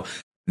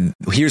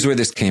where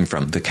this came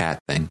from, the Kat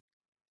thing.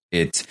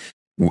 It's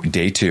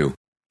day two.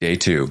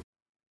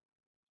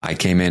 I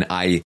came in,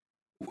 I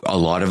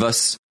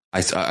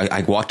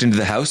walked into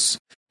the house,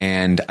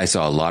 and I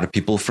saw a lot of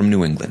people from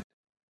New England.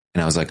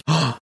 And I was like,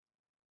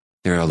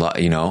 there are a lot,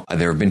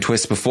 there have been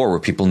twists before where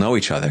people know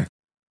each other.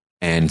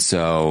 And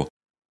so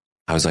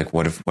I was like,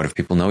 what if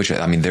people know each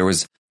other? I mean, there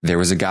was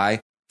a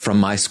guy from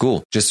my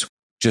school, just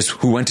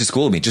who went to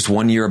school with me, just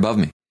 1 year above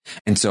me.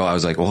 And so I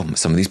was like,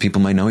 some of these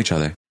people might know each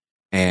other.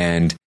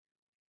 And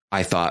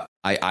I thought,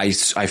 I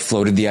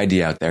floated the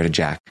idea out there to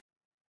Jack.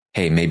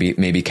 Hey,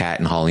 maybe Kat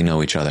and Holly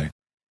know each other.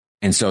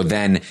 And so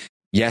then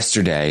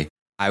yesterday,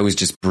 I was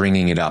just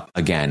bringing it up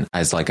again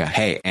as like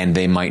hey, and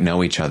they might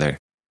know each other.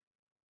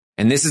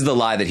 And this is the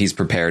lie that he's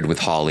prepared with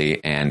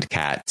Holly and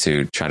Kat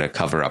to try to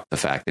cover up the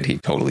fact that he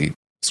totally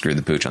screwed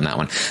the pooch on that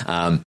one.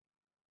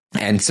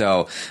 And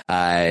so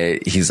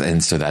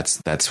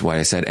that's why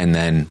I said, and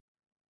then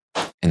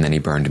he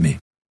burned me.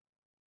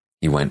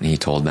 He went and he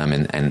told them,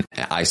 and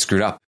I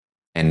screwed up,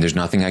 and there's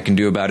nothing I can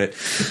do about it.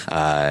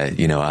 I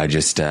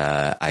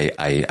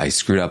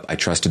screwed up. I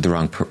trusted the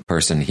wrong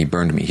person. He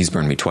burned me. He's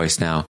burned me twice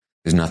now.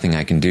 There's nothing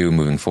I can do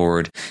moving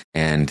forward.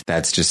 And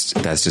that's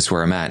just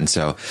where I'm at. And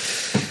so,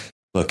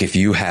 look, if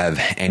you have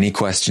any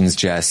questions,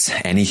 Jess,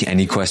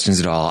 any questions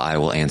at all, I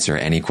will answer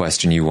any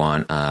question you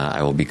want.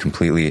 I will be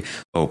completely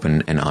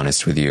open and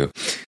honest with you.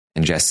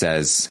 And Jess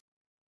says,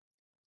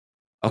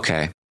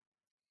 okay,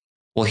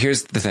 well,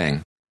 here's the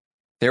thing.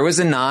 There was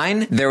a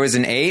 9, there was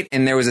an 8,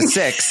 and there was a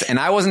 6, and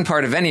I wasn't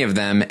part of any of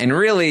them. And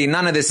really,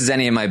 none of this is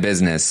any of my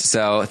business.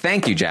 So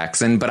thank you,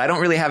 Jackson, but I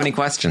don't really have any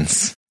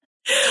questions.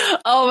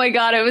 Oh my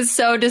God, it was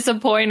so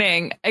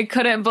disappointing. I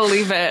couldn't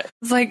believe it.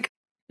 It's like,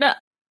 no.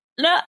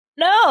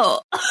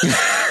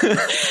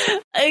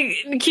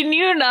 Can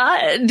you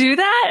not do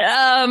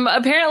that?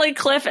 Apparently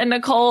Cliff and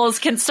Nicole's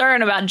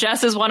concern about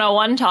Jess's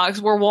 101 talks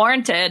were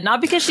warranted,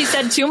 not because she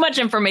said too much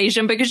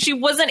information, because she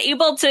wasn't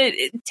able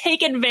to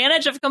take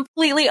advantage of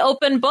completely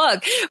open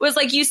book. It was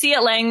like, you see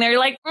it laying there, you're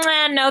like,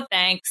 no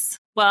thanks.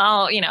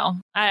 Well,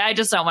 I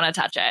just don't want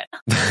to touch it.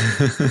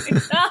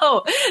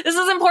 No, this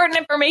is important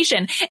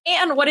information.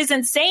 And what is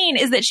insane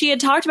is that she had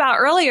talked about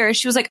earlier,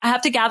 she was like, I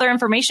have to gather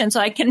information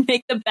so I can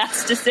make the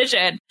best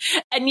decision.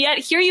 And yet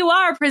here you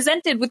are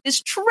presented with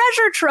this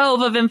treasure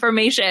trove of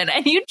information,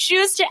 and you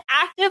choose to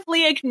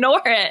actively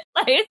ignore it.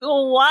 Like,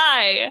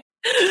 why?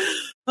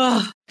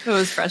 Oh, it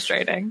was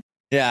frustrating.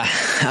 Yeah.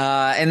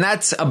 And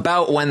that's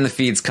about when the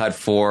feeds cut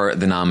for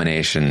the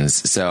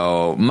nominations.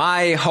 So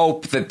my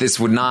hope that this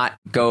would not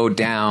go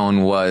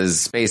down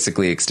was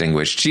basically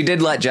extinguished. She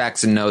did let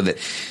Jackson know that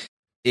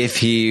if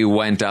he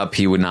went up,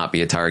 he would not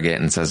be a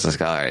target, and says,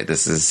 all right,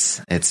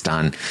 it's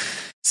done.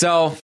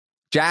 So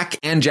Jack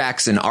and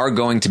Jackson are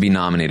going to be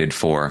nominated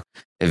for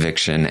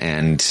eviction.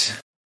 And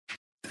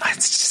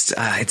it's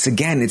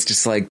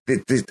just like,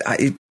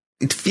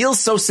 it feels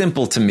so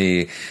simple to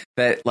me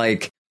that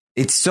like,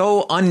 it's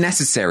so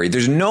unnecessary.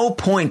 There's no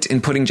point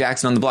in putting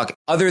Jackson on the block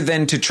other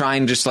than to try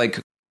and just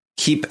like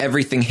keep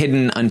everything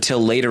hidden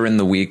until later in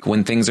the week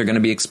when things are going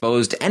to be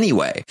exposed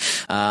anyway.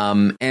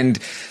 And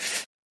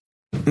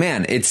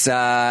man, it's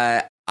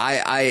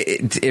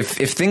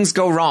if things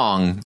go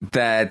wrong,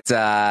 that's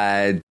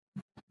going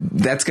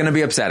to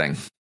be upsetting.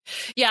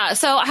 Yeah,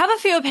 so I have a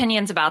few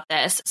opinions about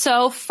this.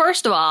 So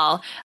first of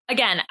all,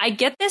 again, I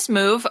get this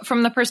move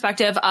from the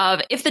perspective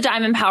of if the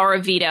diamond power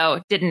of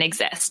veto didn't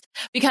exist,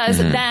 because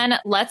then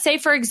let's say,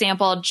 for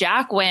example,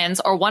 Jack wins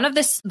or one of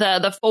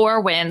the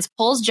four wins,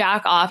 pulls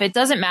Jack off. It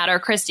doesn't matter.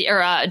 Christy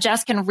or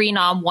Jess can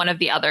renom one of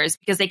the others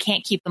because they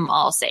can't keep them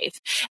all safe.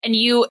 And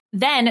you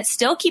then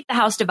still keep the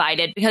house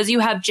divided because you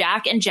have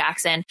Jack and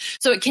Jackson.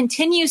 So it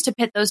continues to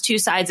pit those two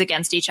sides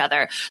against each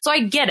other. So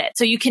I get it.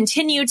 So you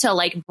continue to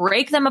like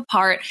break them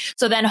apart.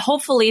 So then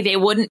hopefully they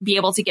wouldn't be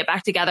able to get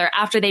back together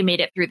after they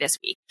made it through this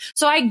week.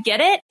 So I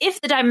get it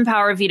if the diamond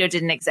power of veto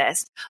didn't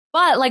exist.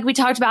 But like we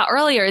talked about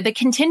earlier, the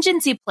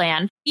contingency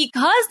plan,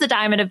 because the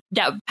diamond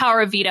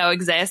power of veto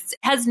exists,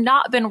 has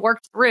not been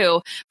worked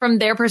through from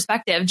their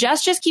perspective.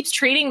 Jess just keeps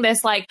treating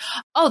this like,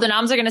 oh, the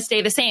noms are going to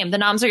stay the same. The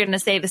noms are going to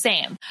stay the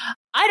same.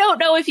 I don't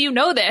know if you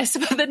know this,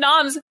 but the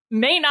noms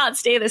may not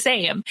stay the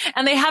same.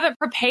 And they haven't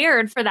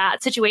prepared for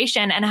that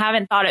situation and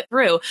haven't thought it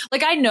through.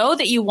 Like, I know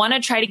that you want to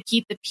try to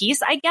keep the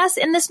peace, I guess,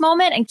 in this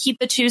moment and keep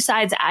the two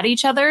sides at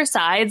each other.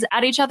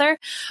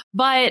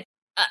 But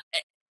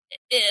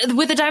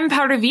with the diamond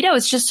power of veto,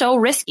 it's just so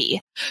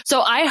risky.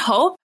 So I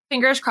hope,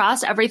 fingers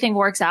crossed, everything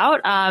works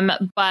out.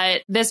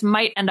 But this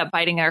might end up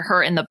biting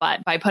her in the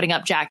butt by putting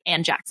up Jack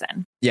and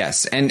Jackson.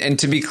 Yes, and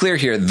to be clear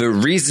here, the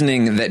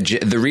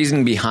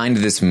reasoning behind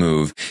this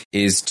move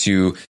is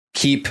to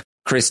keep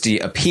Christy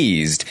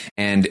appeased,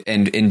 and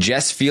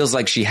Jess feels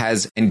like she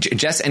has, and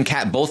Jess and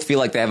Kat both feel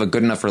like they have a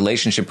good enough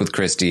relationship with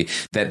Christy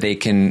that they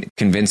can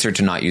convince her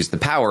to not use the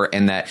power,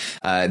 and that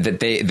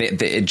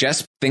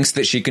Jess thinks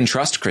that she can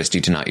trust Christy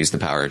to not use the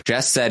power.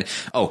 Jess said,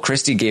 "Oh,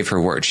 Christy gave her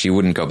word; she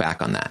wouldn't go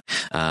back on that."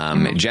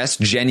 Jess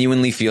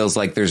genuinely feels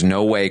like there's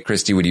no way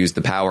Christy would use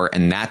the power,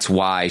 and that's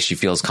why she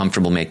feels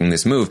comfortable making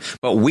this move.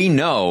 But we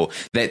know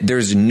that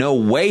there's no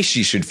way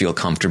she should feel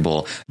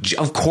comfortable.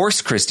 Of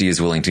course, Christy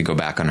is willing to go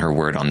back on her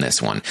word on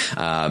this one.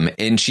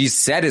 And she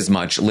said as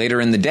much later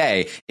in the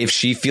day. If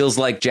she feels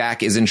like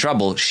Jack is in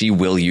trouble, she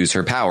will use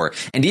her power.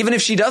 And even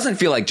if she doesn't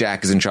feel like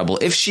Jack is in trouble,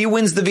 if she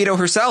wins the veto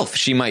herself,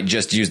 she might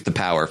just use the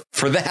power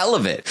for the hell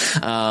of it.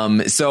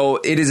 So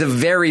it is a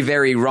very,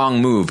 very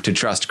wrong move to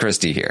trust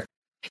Christy here.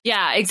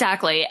 Yeah,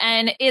 exactly.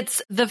 And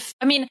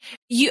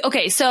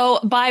so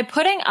by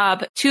putting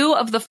up two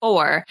of the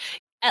four,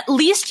 at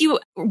least you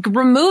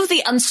remove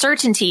the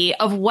uncertainty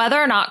of whether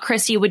or not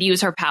Christy would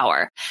use her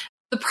power.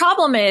 The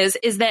problem is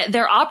that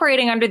they're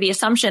operating under the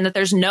assumption that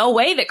there's no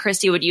way that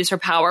Christy would use her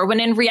power, when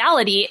in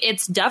reality,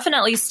 it's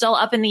definitely still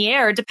up in the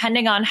air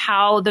depending on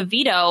how the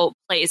veto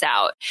plays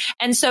out.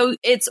 And so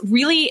it's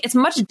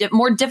much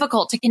more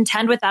difficult to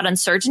contend with that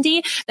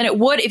uncertainty than it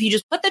would if you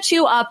just put the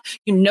two up,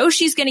 you know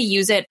she's going to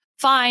use it.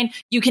 Fine,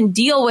 you can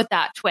deal with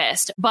that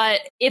twist. But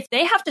if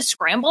they have to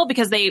scramble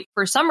because they,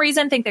 for some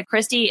reason, think that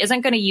Christy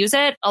isn't going to use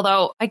it,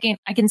 although I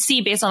can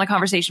see based on the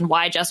conversation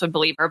why Jess would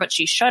believe her, but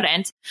she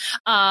shouldn't.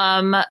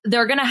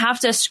 They're going to have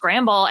to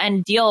scramble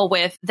and deal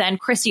with then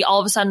Christy all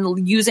of a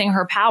sudden using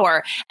her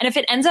power. And if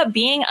it ends up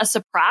being a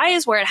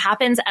surprise where it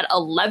happens at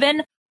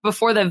 11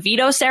 before the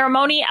veto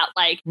ceremony at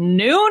like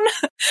noon,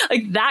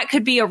 like that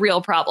could be a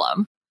real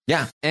problem.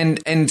 Yeah. And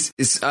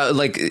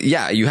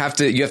you have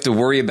to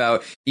worry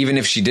about, even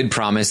if she did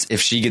promise,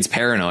 if she gets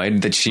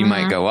paranoid that she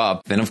might go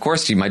up, then of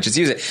course she might just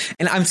use it.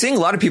 And I'm seeing a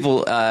lot of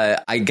people,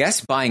 I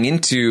guess, buying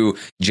into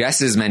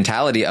Jess's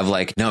mentality of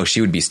like, no,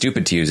 she would be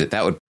stupid to use it.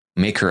 That would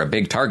make her a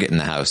big target in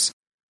the house.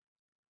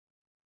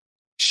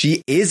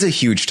 She is a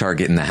huge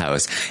target in the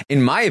house.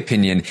 In my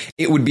opinion,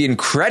 it would be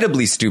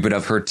incredibly stupid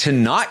of her to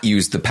not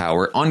use the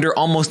power under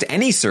almost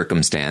any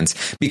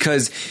circumstance,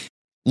 because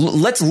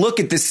let's look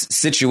at this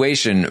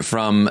situation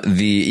from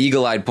the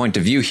eagle-eyed point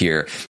of view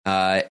here.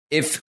 Say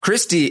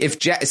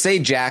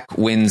Jack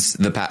wins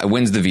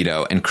the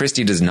veto and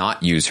Christy does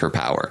not use her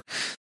power,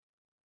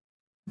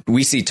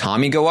 we see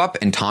Tommy go up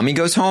and Tommy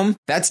goes home.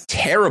 That's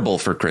terrible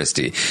for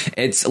Christy.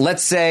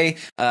 Let's say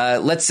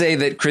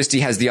that Christy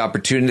has the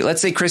opportunity.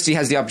 Let's say Christy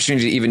has the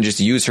opportunity to even just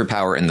use her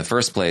power in the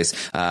first place.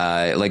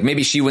 Like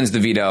maybe she wins the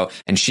veto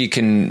and she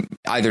can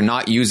either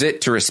not use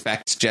it to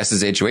respect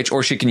Jess's HOH,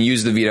 or she can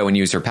use the veto and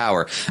use her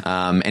power.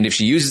 And if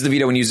she uses the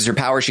veto and uses her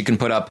power, she can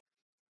put up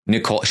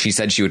Nicole. She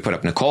said she would put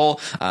up Nicole,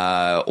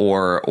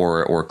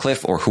 or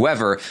Cliff or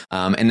whoever.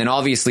 And then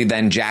obviously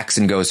then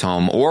Jackson goes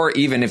home, or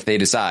even if they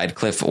decide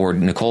Cliff or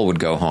Nicole would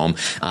go home,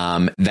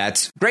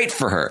 that's great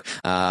for her.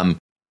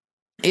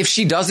 If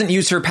she doesn't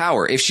use her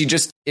power, if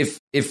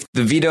the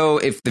veto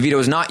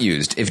is not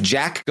used, if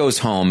Jack goes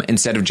home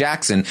instead of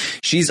Jackson,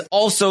 she's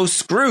also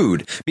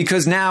screwed,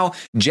 because now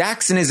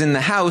Jackson is in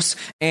the house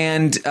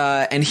and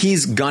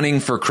he's gunning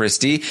for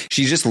Christy.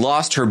 She just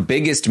lost her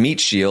biggest meat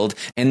shield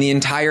and the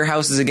entire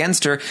house is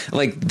against her.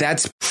 Like,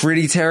 that's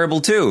pretty terrible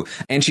too.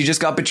 And she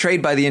just got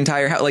betrayed by the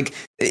entire house. Like,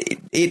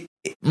 it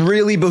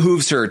really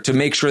behooves her to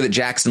make sure that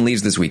Jackson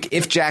leaves this week.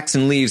 If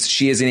Jackson leaves,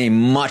 she is in a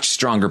much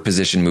stronger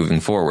position moving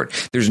forward.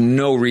 There's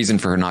no reason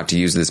for her not to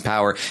use this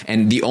power.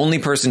 And the only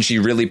person she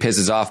really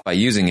pisses off by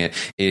using it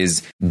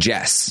is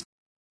Jess.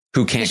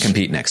 who can't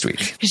compete next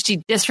week. She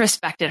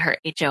disrespected her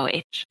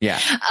HOH. Yeah.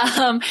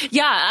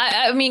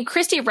 I mean,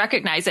 Christy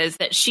recognizes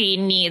that she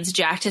needs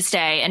Jack to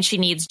stay and she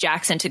needs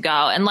Jackson to go.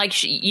 And like,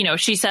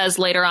 she says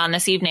later on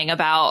this evening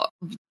about,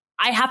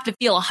 I have to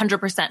feel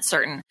 100%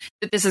 certain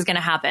that this is going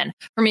to happen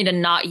for me to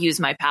not use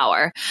my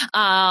power.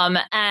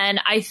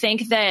 And I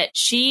think that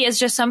she is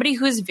just somebody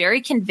who is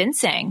very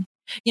convincing.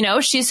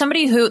 She's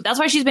somebody that's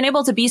why she's been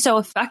able to be so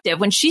effective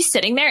when she's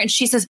sitting there and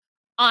she says,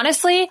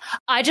 honestly,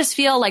 I just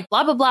feel like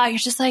blah, blah, blah. You're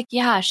just like,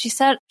 yeah, she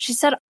said,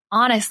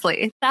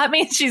 honestly, that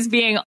means she's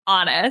being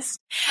honest.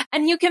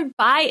 And you can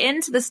buy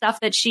into the stuff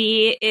that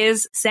she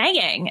is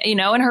saying, in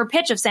her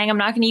pitch of saying, I'm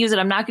not going to use it.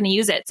 I'm not going to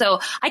use it. So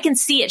I can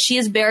see it. She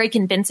is very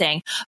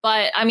convincing.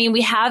 But I mean,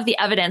 we have the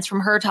evidence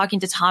from her talking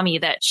to Tommy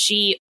that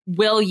she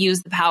will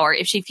use the power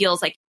if she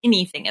feels like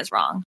anything is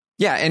wrong.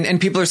 Yeah. And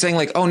people are saying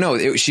like, oh,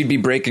 no, she'd be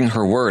breaking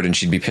her word and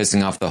she'd be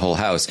pissing off the whole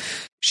house.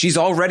 She's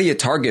already a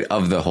target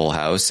of the whole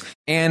house.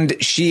 And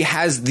she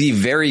has the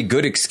very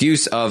good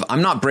excuse of,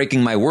 I'm not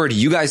breaking my word.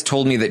 You guys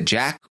told me that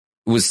Jack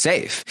was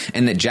safe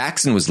and that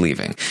Jackson was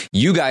leaving.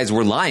 You guys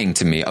were lying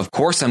to me. Of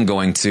course, I'm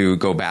going to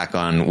go back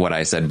on what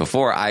I said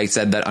before. I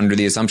said that under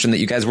the assumption that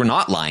you guys were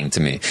not lying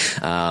to me.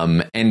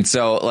 And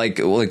so like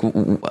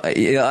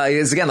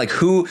again, like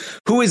who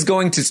is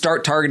going to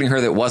start targeting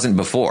her that wasn't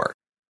before?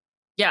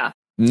 Yeah.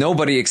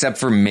 Nobody except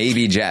for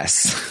maybe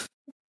Jess.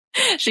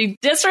 She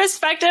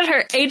disrespected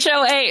her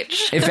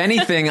HOH. If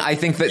anything, I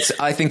think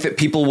that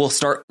people will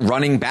start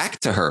running back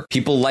to her.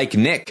 People like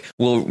Nick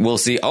will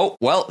see, oh,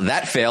 well,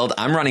 that failed.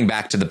 I'm running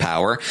back to the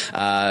power.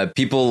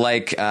 People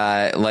like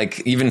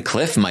even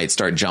Cliff might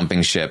start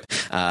jumping ship.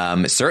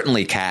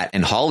 Certainly Kat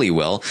and Holly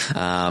will.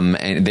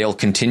 And they'll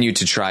continue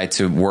to try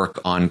to work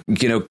on,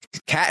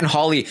 Kat and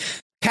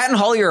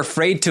Holly are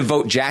afraid to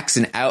vote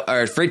Jackson out,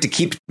 or afraid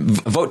to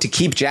vote to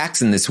keep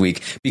Jackson this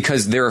week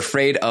because they're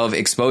afraid of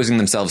exposing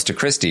themselves to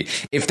Christy.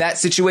 If that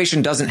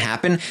situation doesn't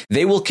happen,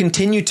 they will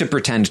continue to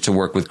pretend to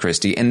work with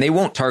Christy and they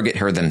won't target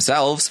her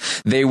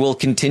themselves. They will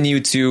continue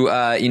to,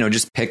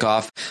 just pick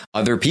off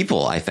other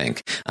people, I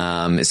think.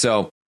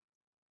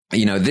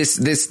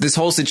 This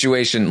whole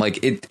situation, like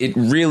it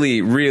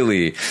really,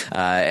 really,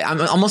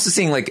 I'm almost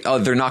seeing like, oh,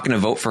 they're not going to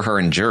vote for her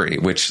in jury,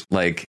 which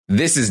like,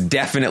 this is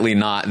definitely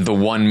not the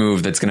one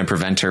move that's going to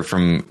prevent her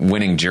from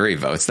winning jury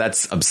votes.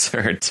 That's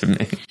absurd to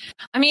me.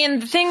 I mean,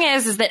 the thing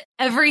is that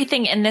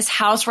everything in this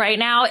house right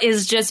now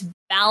is just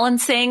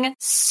balancing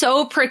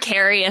so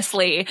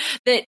precariously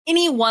that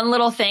any one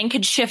little thing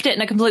could shift it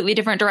in a completely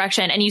different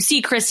direction. And you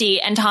see Christy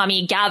and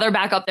Tommy gather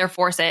back up their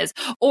forces,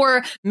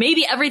 or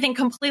maybe everything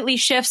completely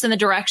shifts in the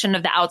direction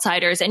of the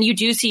outsiders. And you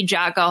do see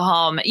Jack go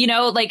home,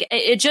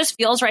 it just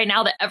feels right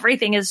now that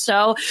everything is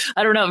so,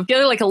 I don't know, I'm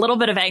feeling like a little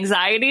bit of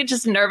anxiety,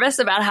 just nervous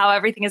about how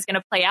everything is going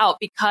to play out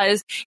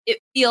because it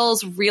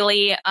feels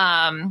really,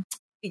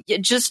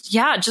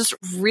 just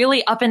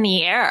really up in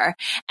the air.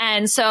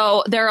 And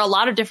so there are a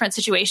lot of different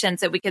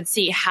situations that we could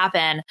see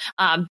happen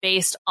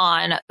based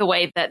on the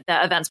way that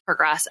the events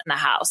progress in the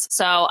house.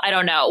 So I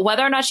don't know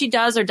whether or not she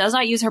does or does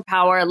not use her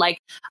power. Like,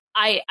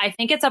 I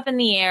think it's up in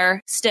the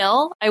air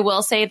still. I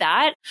will say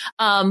that.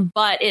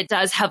 But it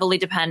does heavily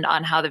depend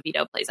on how the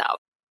veto plays out.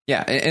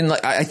 Yeah. And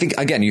I think,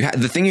 again,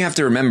 the thing you have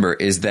to remember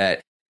is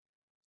that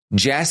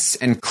Jess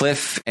and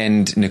Cliff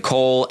and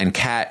Nicole and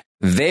Kat,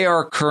 they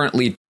are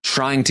currently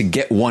trying to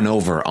get one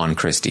over on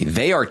Christy.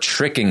 They are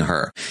tricking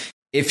her.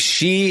 If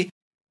she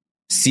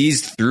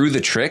sees through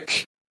the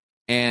trick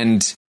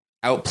and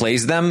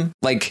outplays them,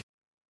 like,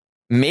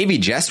 maybe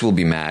Jess will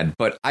be mad,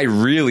 but I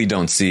really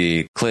don't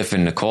see Cliff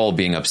and Nicole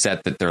being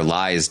upset that their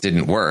lies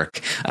didn't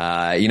work.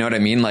 You know what I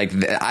mean? Like,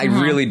 I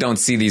really don't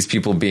see these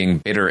people being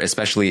bitter,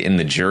 especially in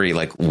the jury,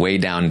 like way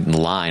down the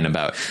line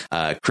about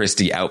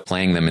Christy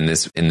outplaying them in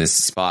this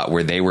spot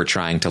where they were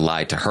trying to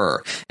lie to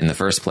her in the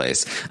first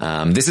place.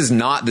 This is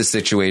not the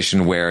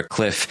situation where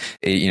Cliff,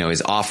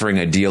 is offering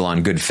a deal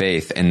on good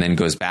faith and then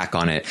goes back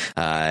on it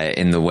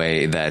in the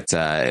way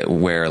that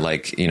where,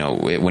 like,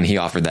 when he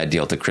offered that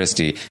deal to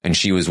Christy and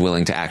she was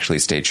willing to actually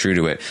stay true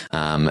to it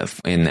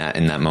in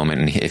that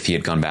moment. And if he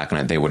had gone back on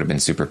it, they would have been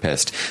super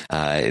pissed.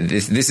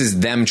 This is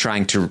them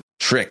trying to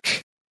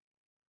trick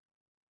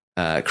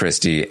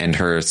Christy and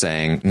her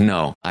saying,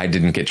 no, I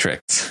didn't get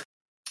tricked.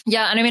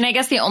 Yeah. And I mean, I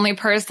guess the only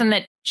person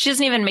that she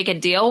doesn't even make a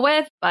deal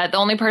with, but the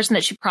only person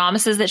that she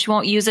promises that she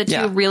won't use it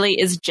to really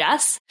is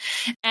Jess.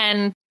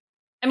 And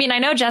I mean, I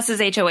know Jess is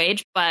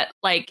HOH, but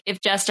like,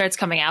 if Jess starts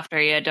coming after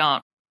you,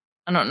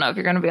 I don't know if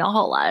you're going to be in a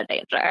whole lot of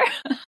danger.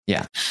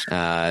 Yeah.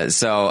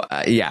 That's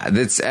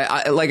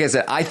like I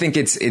said, I think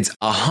it's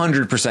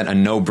 100% a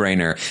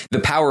no-brainer. The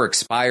power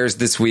expires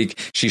this week.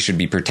 She should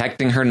be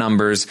protecting her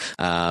numbers.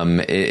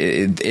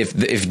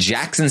 If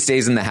Jackson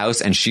stays in the house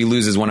and she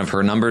loses one of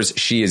her numbers,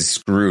 she is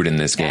screwed in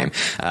this game.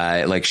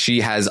 Like, she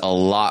has a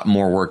lot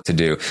more work to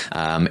do.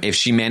 If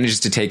she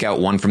manages to take out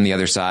one from the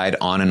other side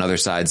on another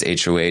side's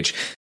HOH,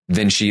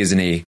 then she is in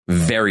a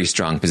very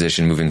strong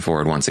position moving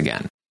forward once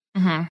again.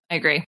 I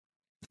agree.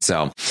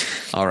 So,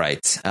 all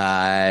right.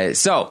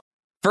 So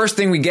first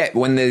thing we get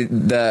when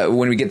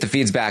when we get the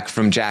feeds back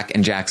from Jack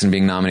and Jackson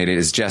being nominated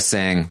is Jess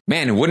saying,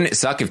 man, wouldn't it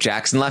suck if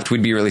Jackson left?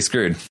 We'd be really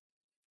screwed.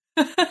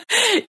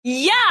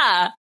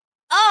 Yeah.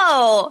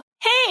 Oh,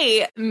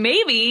 hey,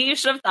 maybe you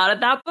should have thought of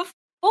that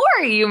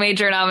before you made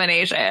your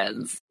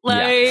nominations.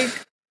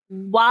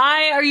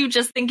 Why are you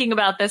just thinking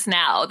about this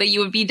now, that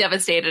you would be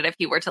devastated if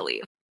he were to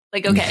leave?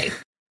 Like, okay,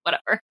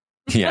 whatever.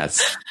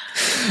 Yes.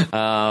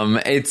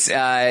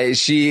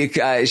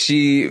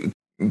 She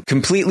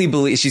completely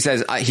believes, she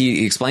says,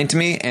 he explained to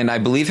me and I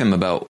believe him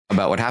about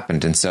what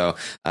happened. And so,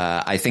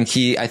 I think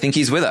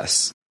he's with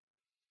us.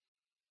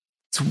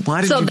 So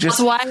why did you just... that's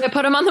why I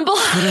put him on the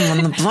block. Put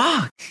him on the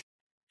block.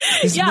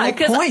 There's no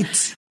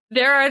point.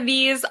 There are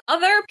these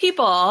other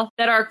people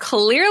that are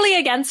clearly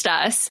against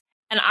us.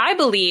 And I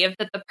believe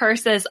that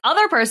the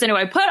other person who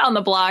I put on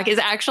the block is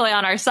actually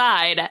on our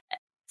side.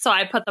 So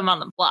I put them on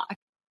the block,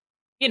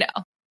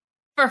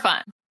 for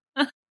fun.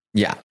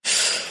 Yeah.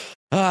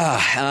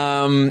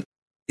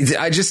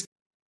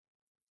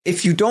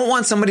 If you don't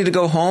want somebody to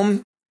go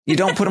home, you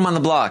don't put them on the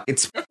block.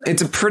 It's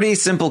a pretty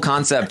simple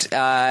concept.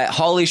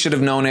 Holly should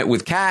have known it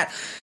with Kat.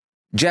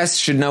 Jess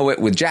should know it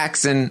with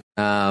Jackson.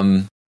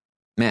 Man.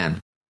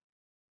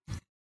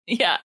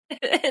 Yeah,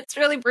 it's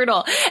really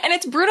brutal. And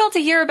it's brutal to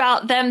hear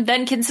about them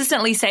then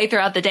consistently say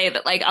throughout the day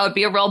that, like, oh, it'd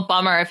be a real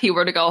bummer if he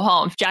were to go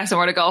home, if Jackson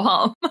were to go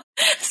home.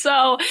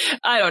 So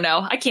I don't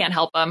know. I can't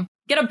help him.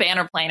 Get a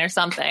banner plane or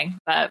something.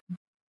 But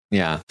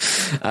yeah.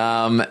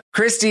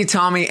 Christy,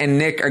 Tommy, and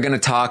Nick are going to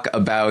talk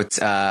about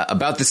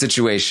the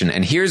situation.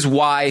 And here's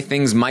why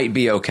things might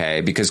be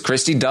okay, because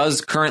Christy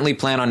does currently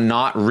plan on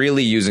not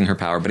really using her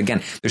power. But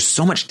again, there's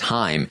so much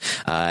time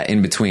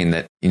in between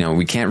that,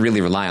 we can't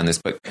really rely on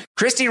this. But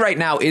Christy right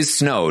now is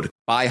snowed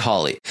by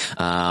Holly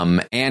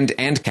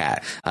and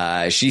Kat.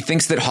 She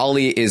thinks that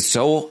Holly is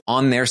so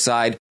on their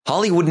side.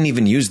 Holly wouldn't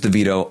even use the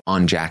veto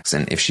on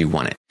Jackson if she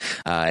won it.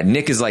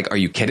 Nick is like, are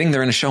you kidding?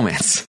 They're in a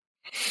showmance.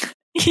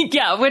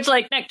 Yeah, which,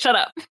 like, Nick, shut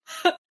up.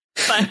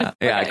 But,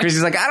 yeah,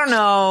 Chrissy's like, I don't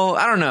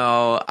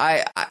know.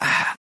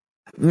 I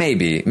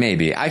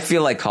maybe. I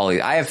feel like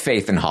Holly. I have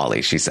faith in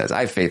Holly, she says.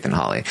 I have faith in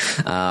Holly.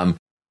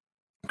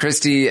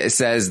 Christy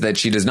says that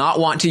she does not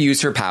want to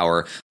use her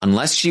power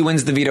unless she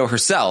wins the veto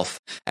herself,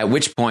 at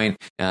which point,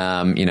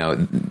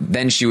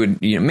 then she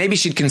would, maybe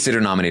she'd consider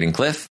nominating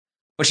Cliff.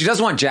 But she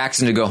does want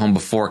Jackson to go home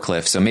before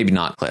Cliff, so maybe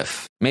not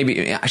Cliff.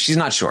 Maybe, she's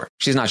not sure.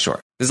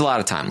 There's a lot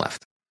of time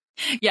left.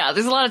 Yeah,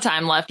 there's a lot of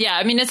time left. Yeah,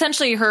 I mean,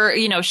 essentially her,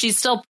 she's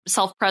still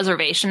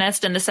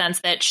self-preservationist in the sense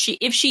that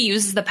if she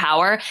uses the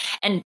power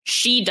and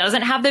she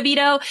doesn't have the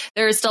veto,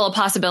 there is still a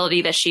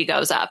possibility that she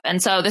goes up.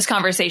 And so this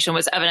conversation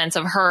was evidence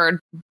of her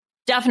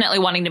definitely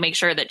wanting to make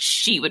sure that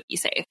she would be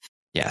safe.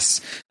 Yes.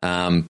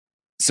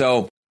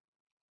 So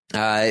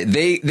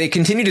they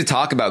continue to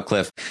talk about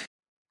Cliff.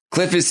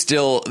 Cliff is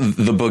still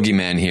the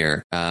boogeyman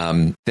here.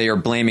 They are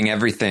blaming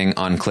everything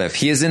on Cliff.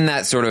 He is in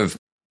that sort of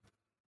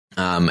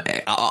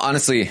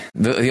honestly,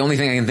 the only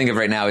thing I can think of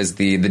right now is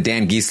the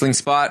Dan Giesling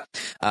spot,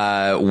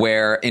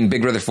 where in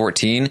Big Brother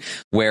 14,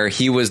 where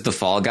he was the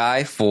fall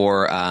guy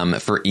for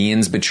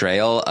Ian's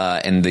betrayal,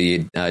 and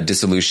the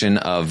dissolution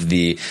of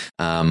the,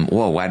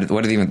 what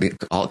do they even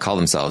call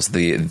themselves?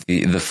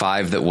 The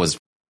five that was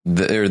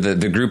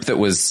the group that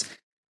was,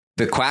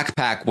 the Quack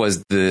Pack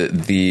was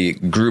the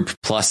group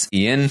plus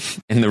Ian,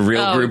 and the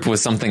real group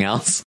was something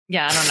else.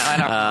 Yeah, I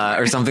don't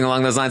know. Or something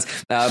along those lines.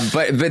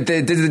 But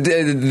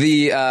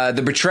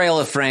the betrayal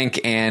of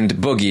Frank and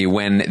Boogie,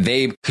 when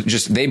they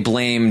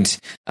blamed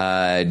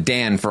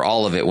Dan for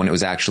all of it when it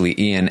was actually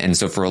Ian, and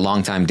so for a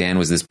long time Dan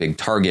was this big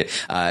target.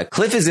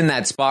 Cliff is in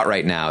that spot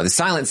right now. The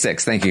Silent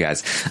Six. Thank you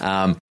guys.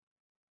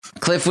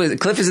 Cliff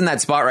is in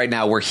that spot right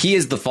now where he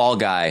is the fall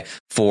guy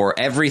for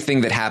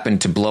everything that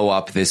happened to blow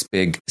up this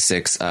big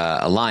six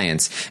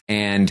alliance,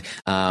 and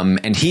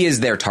he is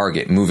their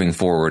target moving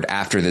forward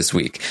after this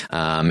week.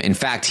 In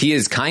fact, he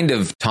is kind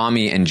of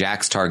Tommy and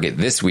Jack's target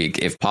this week,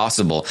 if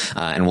possible,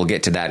 and we'll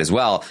get to that as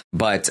well.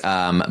 But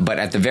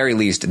at the very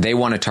least, they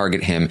want to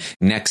target him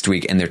next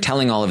week, and they're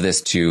telling all of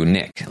this to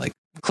Nick, like,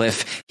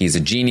 Cliff, he's a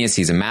genius.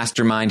 He's a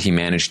mastermind. He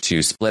managed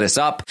to split us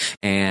up,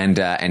 and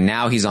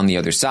now he's on the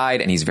other side,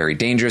 and he's very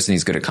dangerous, and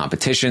he's good at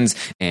competitions.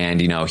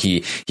 And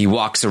he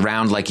walks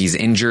around like he's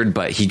injured,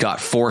 but he got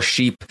 4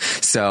 sheep.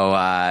 So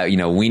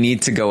we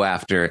need to go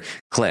after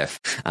Cliff.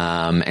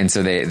 And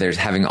so they're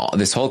having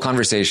this whole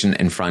conversation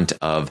in front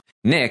of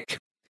Nick,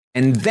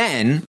 and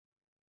then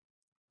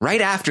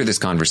right after this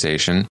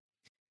conversation,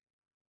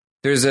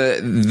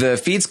 the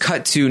feeds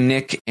cut to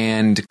Nick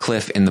and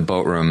Cliff in the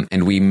boat room,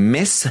 and we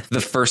miss the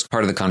first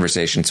part of the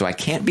conversation, so I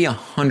can't be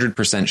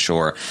 100%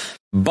 sure.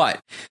 But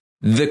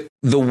the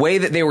way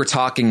that they were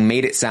talking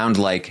made it sound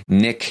like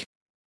Nick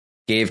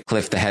gave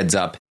Cliff the heads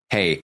up,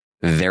 hey,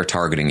 they're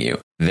targeting you.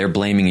 They're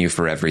blaming you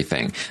for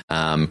everything.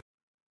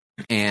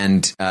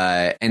 And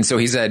so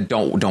he said,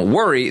 don't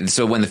worry.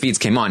 So when the feeds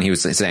came on, he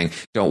was saying,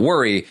 don't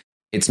worry,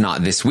 it's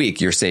not this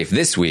week. You're safe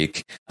this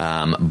week.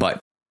 But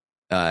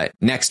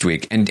next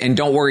week. And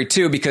don't worry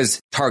too,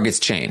 because targets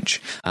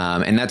change.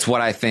 And that's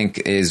why I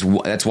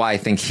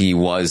think he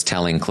was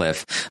telling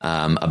Cliff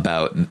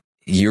about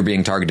you're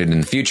being targeted in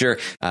the future.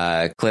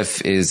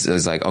 Cliff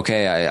is like,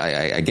 okay,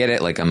 I get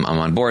it. Like I'm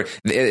on board.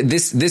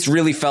 This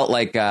really felt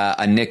like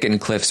a Nick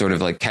and Cliff sort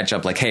of like catch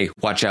up, like, hey,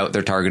 watch out,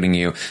 they're targeting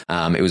you.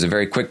 It was a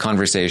very quick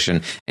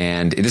conversation.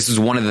 And this is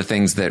one of the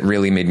things that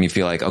really made me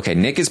feel like, okay,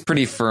 Nick is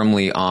pretty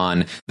firmly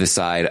on the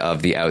side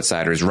of the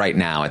outsiders right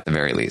now, at the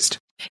very least.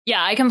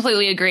 Yeah, I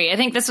completely agree. I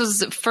think this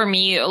was, for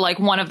me, like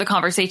one of the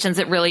conversations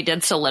that really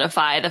did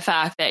solidify the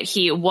fact that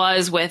he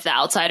was with the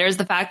outsiders,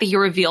 the fact that he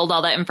revealed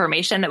all that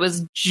information that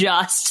was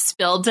just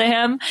spilled to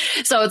him.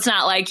 So it's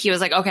not like he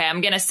was like, okay,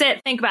 I'm going to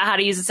think about how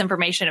to use this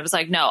information. It was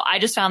like, no, I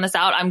just found this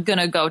out. I'm going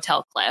to go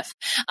tell Cliff.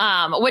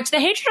 Which the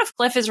hatred of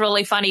Cliff is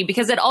really funny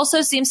because it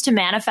also seems to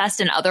manifest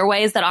in other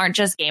ways that aren't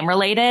just game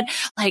related.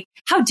 Like,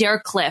 how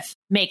dare Cliff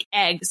make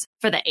eggs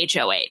for the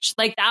HOH?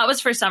 Like, that was,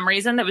 for some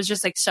reason, that was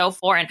just like so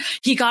foreign.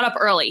 He got up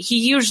early.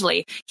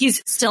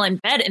 He's still in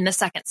bed in the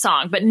second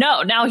song, but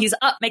no, now he's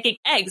up making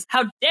eggs.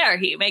 How dare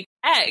he make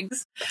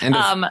eggs? And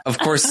of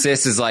course,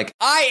 Sis is like,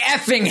 I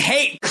effing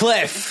hate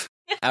Cliff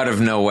out of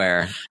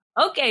nowhere.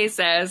 Okay,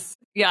 Sis.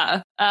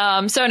 Yeah.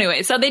 So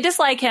anyway, so they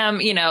dislike him.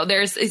 You know,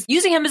 there's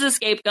using him as a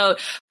scapegoat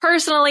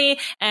personally,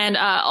 and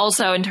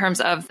also in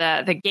terms of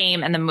the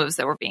game and the moves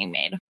that were being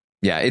made.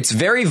 Yeah, it's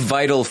very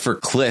vital for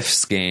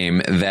Cliff's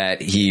game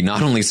that he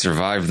not only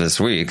survived this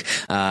week,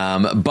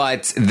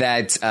 but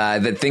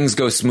that things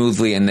go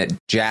smoothly and that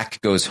Jack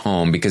goes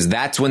home, because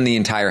that's when the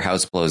entire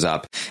house blows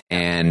up,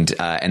 and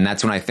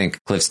that's when I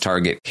think Cliff's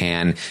target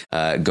can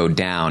go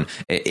down.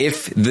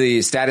 If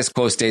the status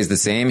quo stays the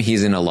same,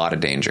 he's in a lot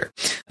of danger,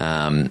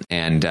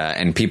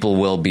 and people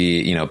will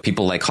be, you know,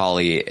 people like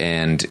Holly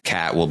and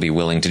Kat will be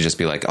willing to just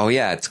be like, oh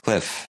yeah, it's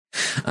Cliff.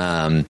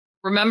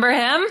 Remember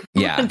him?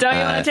 Yeah. Don't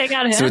you want to take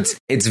out him? So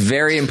it's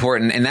very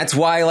important. And that's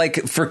why,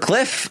 like, for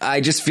Cliff,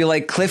 I just feel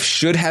like Cliff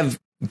should have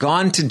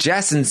gone to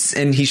Jess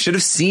and he should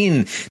have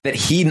seen that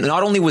he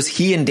not only was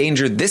he in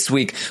danger this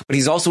week, but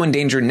he's also in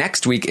danger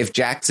next week if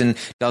Jackson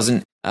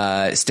doesn't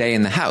stay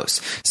in the house.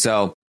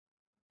 So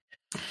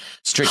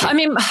it's tricky. I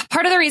mean,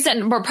 part of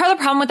the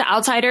problem with the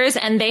outsiders,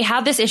 and they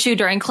had this issue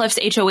during Cliff's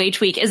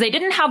HOH week, is they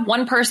didn't have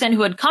one person who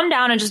would come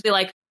down and just be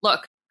like,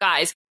 look,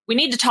 guys, we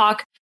need to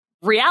talk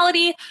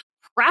reality,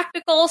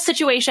 practical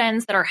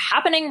situations that are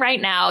happening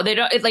right now. They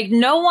don't, like,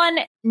 no one.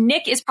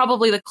 Nick is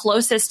probably the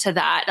closest to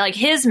that. Like,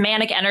 his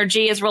manic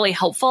energy is really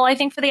helpful, I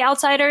think, for the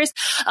outsiders.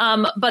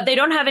 But they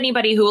don't have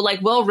anybody who like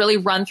will really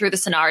run through the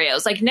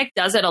scenarios. Like, Nick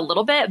does it a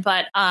little bit,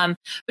 but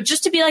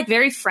just to be like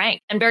very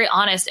frank and very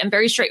honest and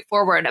very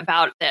straightforward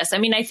about this. I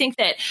mean, I think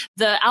that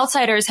the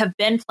outsiders have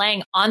been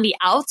playing on the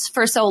outs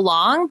for so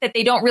long that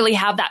they don't really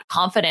have that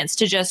confidence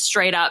to just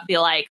straight up be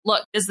like,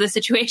 look, this is the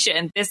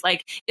situation. This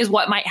like is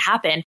what might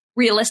happen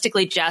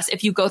realistically, Jess,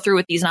 if you go through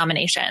with these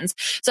nominations.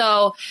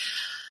 So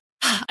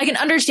I can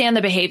understand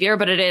the behavior,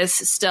 but it is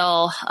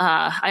still,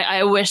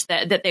 I wish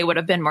that they would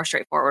have been more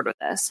straightforward with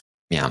this.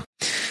 Yeah.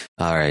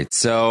 All right.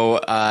 So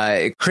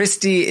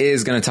Christy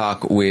is going to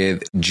talk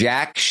with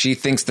Jack. She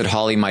thinks that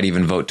Holly might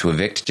even vote to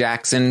evict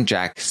Jackson.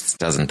 Jack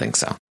doesn't think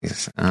so.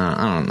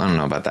 I don't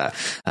know about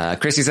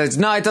that. Christy says,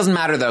 no, it doesn't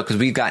matter, though, because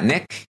we've got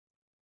Nick.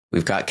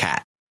 We've got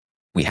Kat.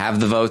 We have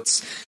the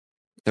votes.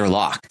 They're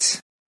locked.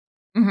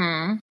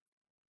 Mm-hmm.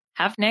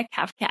 Have Nick,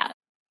 have Kat.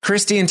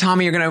 Christy and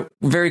Tommy are going to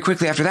very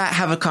quickly after that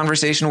have a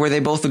conversation where they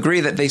both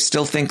agree that they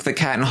still think that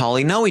Kat and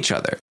Holly know each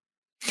other.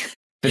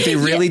 That they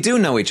really do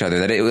know each other,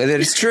 that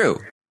it's true.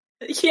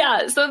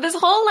 Yeah. So this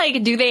whole,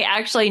 like, do they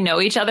actually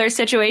know each other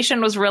situation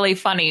was really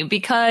funny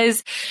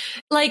because,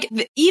 like,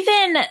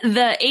 even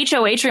the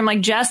HOH room,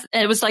 like, Jess,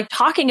 it was like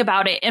talking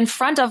about it in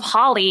front of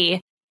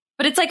Holly.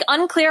 But it's like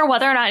unclear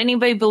whether or not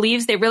anybody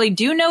believes they really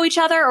do know each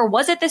other, or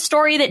was it the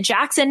story that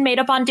Jackson made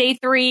up on day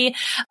 3,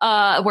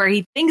 where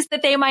he thinks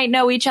that they might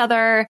know each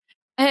other?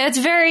 It's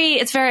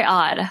very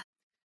odd.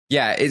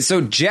 Yeah,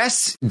 so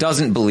Jess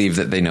doesn't believe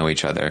that they know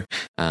each other,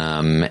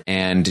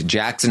 and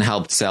Jackson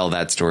helped sell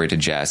that story to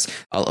Jess.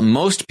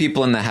 Most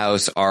people in the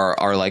house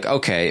are like,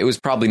 okay, it was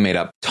probably made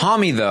up.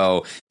 Tommy,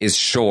 though, is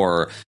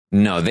sure.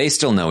 No, they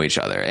still know each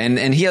other.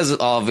 And he has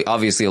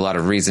obviously a lot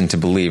of reason to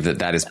believe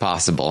that is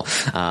possible.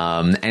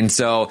 And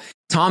so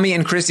Tommy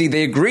and Chrissy,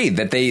 they agreed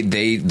that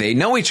they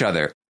know each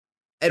other.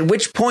 At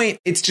which point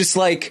it's just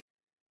like,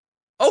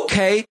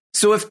 okay,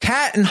 so if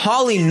Kat and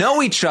Holly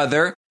know each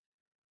other,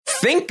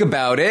 think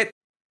about it.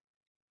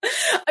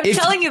 I'm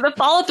telling you, the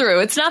follow through,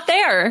 it's not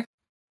there.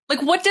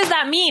 Like, what does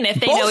that mean if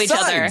they know each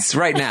other? Both sides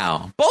right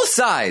now. Both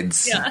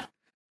sides. Yeah.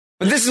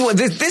 But this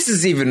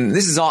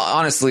is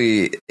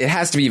honestly, it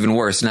has to be even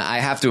worse. Now, I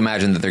have to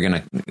imagine that they're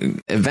going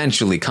to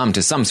eventually come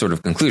to some sort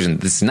of conclusion.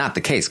 This is not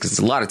the case because it's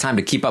a lot of time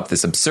to keep up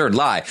this absurd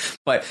lie.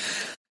 But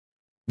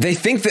they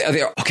think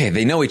that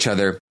they know each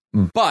other,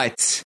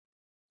 but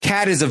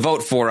Kat is a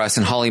vote for us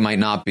and Holly might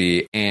not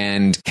be.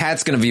 And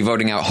Kat's going to be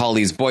voting out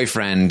Holly's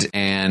boyfriend,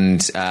 and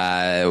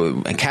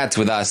Kat's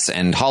with us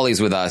and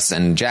Holly's with us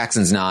and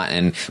Jackson's not.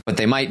 But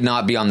they might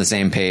not be on the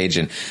same page.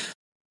 And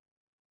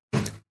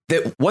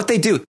that what they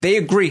do, they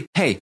agree,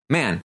 hey,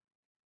 man,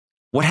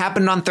 what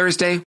happened on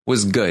Thursday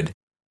was good.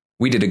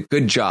 We did a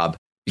good job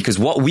because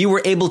what we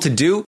were able to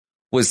do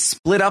was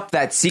split up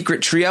that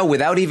secret trio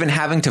without even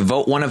having to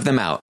vote one of them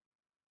out.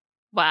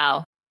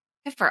 Wow.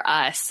 Good for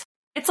us.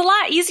 It's a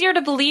lot easier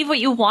to believe what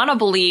you want to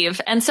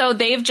believe. And so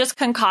they've just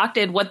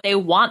concocted what they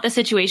want the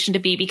situation to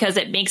be because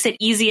it makes it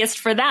easiest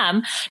for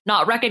them,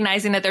 not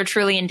recognizing that they're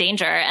truly in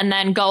danger, and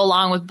then go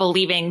along with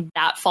believing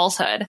that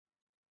falsehood.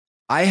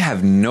 I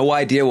have no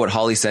idea what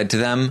Holly said to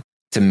them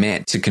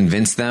to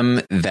convince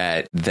them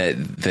that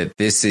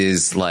this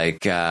is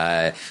like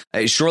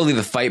surely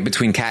the fight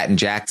between Kat and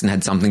Jackson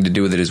had something to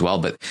do with it as well,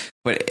 but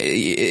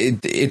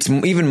it's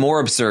even more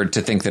absurd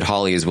to think that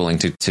Holly is willing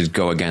to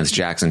go against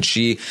Jackson.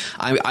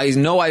 I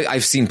know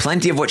I've seen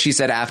plenty of what she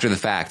said after the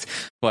fact,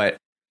 but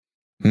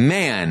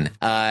man,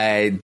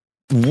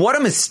 what a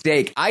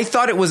mistake. I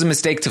thought it was a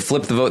mistake to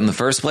flip the vote in the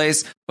first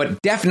place,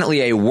 but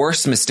definitely a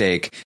worse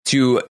mistake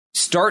to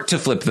start to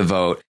flip the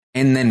vote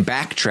and then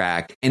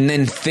backtrack and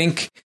then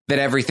think that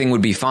everything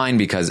would be fine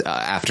because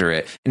after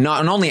it,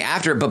 not only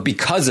after it, but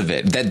because of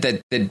it,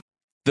 that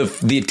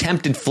the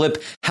attempted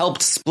flip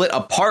helped split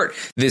apart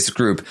this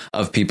group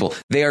of people.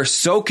 They are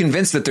so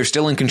convinced that they're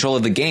still in control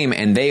of the game,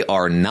 and they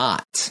are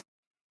not.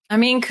 I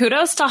mean,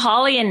 kudos to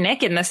Holly and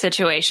Nick in this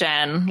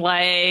situation.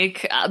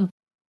 Like,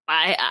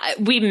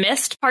 we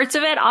missed parts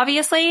of it,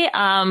 obviously.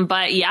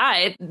 But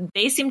yeah,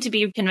 they seem to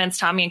be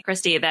convinced, Tommy and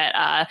Christy,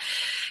 that,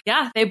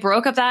 they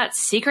broke up that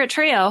secret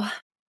trio.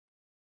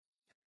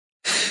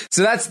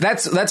 So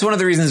that's one of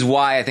the reasons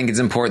why I think it's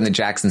important that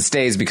Jackson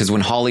stays, because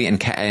when Holly and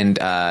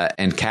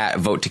Kat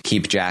vote to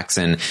keep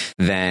Jackson,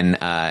 then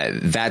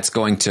that's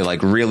going to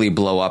like really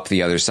blow up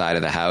the other side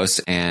of the house,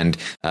 and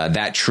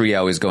that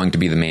trio is going to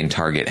be the main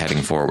target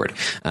heading forward.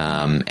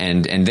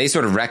 And they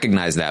sort of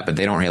recognize that, but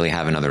they don't really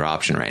have another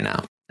option right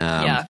now.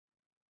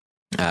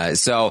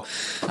 So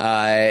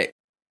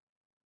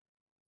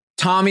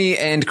Tommy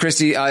and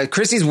Christy,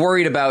 Christy's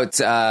worried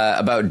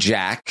about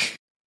Jack,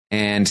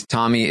 and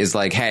Tommy is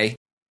like, hey,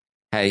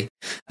 don't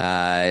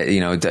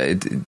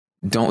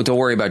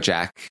worry about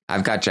Jack.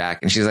 I've got Jack.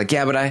 And she's like,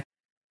 yeah, but I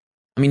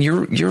mean,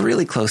 you're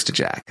really close to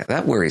Jack.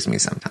 That worries me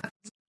sometimes.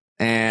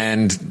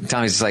 And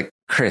Tommy's just like,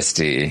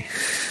 Christy.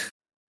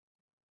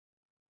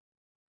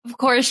 Of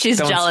course, she's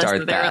jealous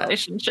of their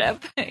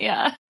relationship.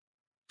 Yeah.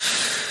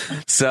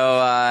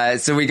 So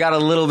we got a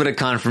little bit of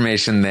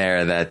confirmation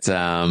there that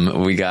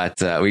we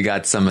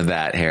got some of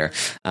that here.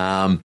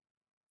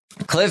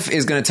 Cliff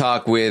is going to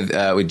talk with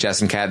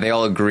Jess and Kat. They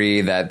all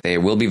agree that they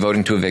will be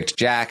voting to evict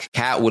Jack.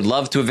 Kat would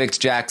love to evict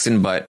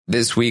Jackson, but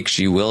this week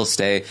she will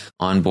stay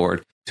on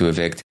board to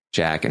evict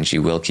Jack, and she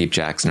will keep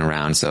Jackson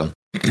around. So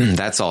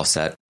that's all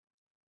set.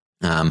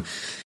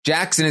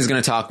 Jackson is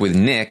going to talk with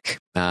Nick.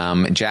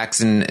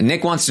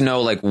 Nick wants to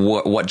know like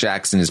what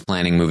Jackson is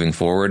planning moving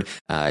forward.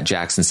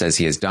 Jackson says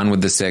he is done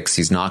with the six.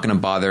 He's not going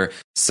to bother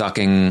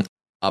sucking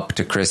up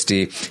to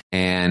Christy.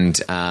 And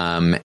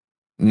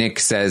Nick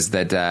says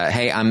that,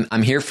 hey,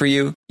 I'm here for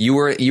you. You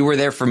were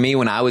there for me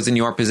when I was in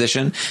your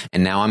position,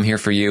 and now I'm here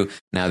for you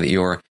now that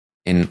you're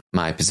in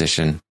my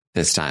position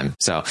this time.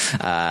 So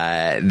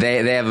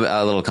they have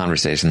a little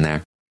conversation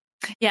there.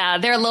 Yeah,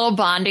 their little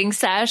bonding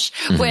sesh,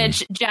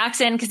 which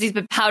Jackson, because he's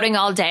been pouting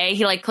all day,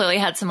 he like clearly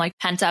had some like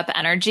pent up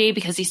energy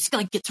because he's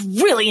like gets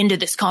really into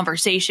this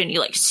conversation. He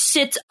like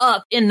sits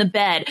up in the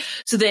bed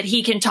so that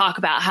he can talk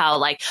about how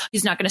like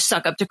he's not going to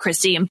suck up to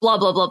Christy and blah,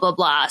 blah, blah, blah,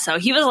 blah. So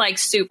he was like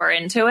super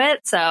into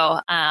it.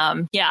 So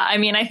yeah, I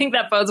mean, I think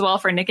that bodes well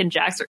for Nick and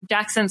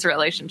Jackson's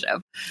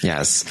relationship.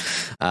 Yes.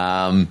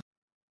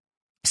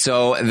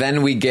 So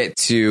then we get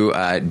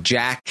to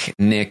Jack,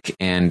 Nick,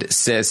 and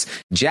Sis.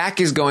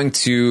 Jack is going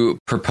to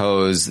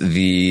propose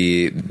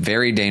the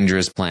very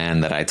dangerous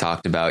plan that I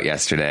talked about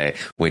yesterday,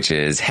 which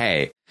is,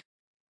 hey,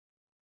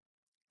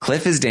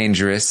 Cliff is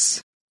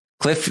dangerous.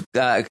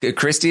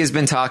 Christy has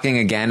been talking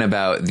again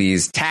about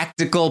these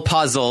tactical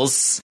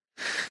puzzles.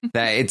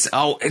 That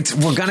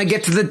we're going to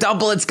get to the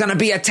double. It's going to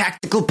be a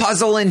tactical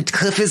puzzle and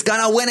Cliff is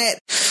going to win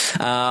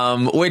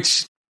it.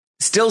 Which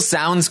still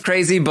sounds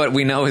crazy, but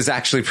we know is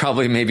actually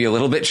probably maybe a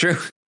little bit true.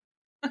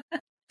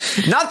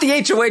 Not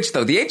the HOH,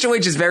 though. The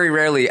HOH is very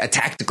rarely a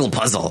tactical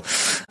puzzle.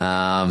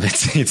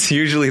 It's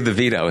usually the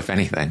veto, if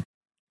anything.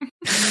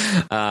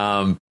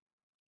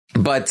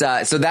 But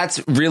so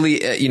that's really,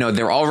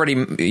 they're already,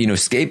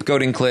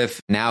 scapegoating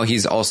Cliff. Now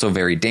he's also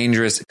very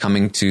dangerous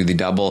coming to the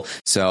double.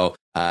 So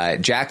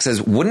Jack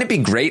says, wouldn't it be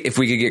great if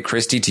we could get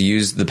Christy to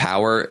use the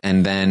power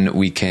and then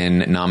we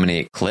can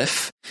nominate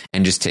Cliff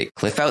and just take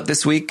Cliff out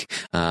this week?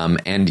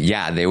 And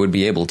yeah, they would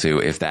be able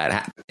to if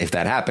that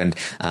happened.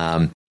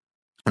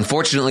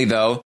 Unfortunately,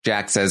 though,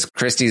 Jack says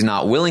Christy's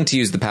not willing to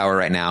use the power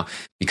right now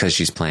because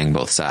she's playing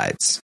both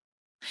sides.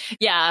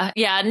 Yeah.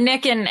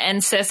 Nick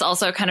and Sis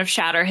also kind of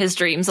shatter his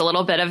dreams a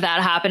little bit of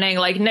that happening.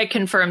 Like Nick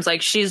confirms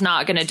like she's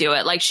not going to do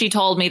it. Like she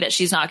told me that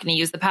she's not going to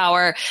use the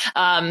power.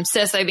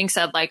 Sis, I think,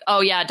 said like,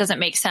 oh yeah, it doesn't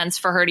make sense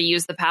for her to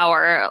use the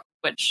power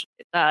which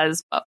it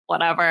does, but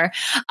whatever.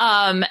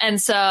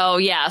 And so,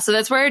 yeah, so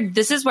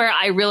this is where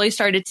I really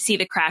started to see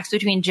the cracks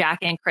between Jack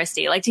and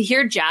Christy. Like, to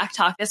hear Jack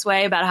talk this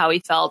way about how he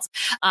felt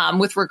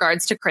with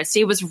regards to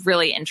Christy was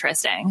really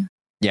interesting.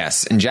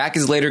 Yes. And Jack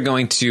is later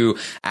going to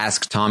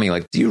ask Tommy,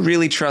 like, do you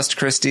really trust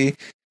Christy?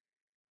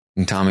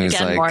 And Tommy's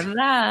like, more to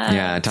that.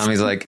 Yeah, Tommy's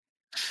like,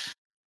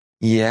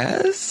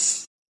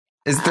 yes.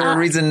 Is there a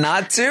reason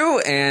not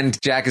to? And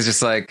Jack is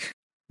just like,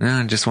 no,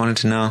 I just wanted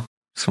to know.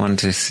 Just wanted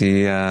to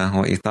see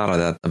what you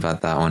thought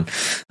about that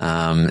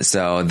one.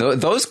 So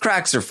those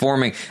cracks are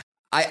forming.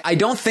 I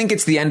don't think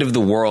it's the end of the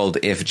world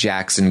if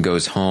Jackson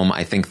goes home.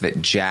 I think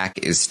that Jack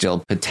is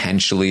still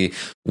potentially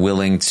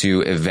willing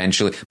to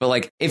eventually. But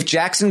like, if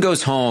Jackson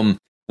goes home,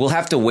 we'll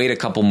have to wait a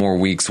couple more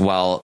weeks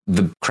while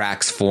the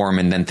cracks form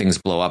and then things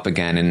blow up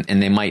again.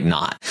 And they might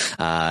not.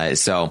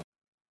 So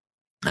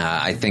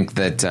I think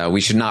that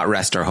we should not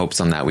rest our hopes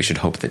on that. We should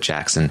hope that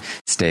Jackson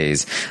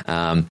stays.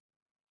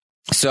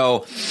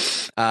 So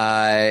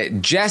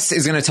Jess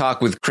is going to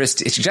talk with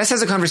Christy. Jess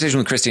has a conversation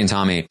with Christy and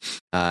Tommy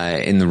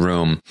in the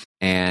room.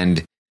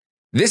 And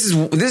this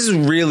is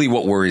really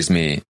what worries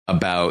me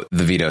about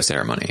the veto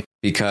ceremony,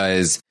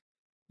 because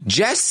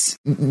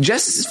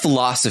Jess's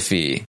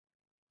philosophy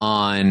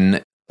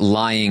on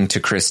lying to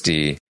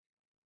Christy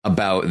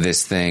about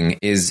this thing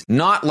is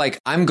not like,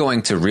 I'm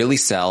going to really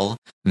sell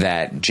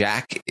that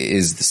Jack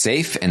is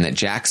safe and that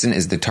Jackson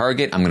is the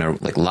target. I'm going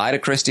to lie to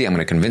Christy. I'm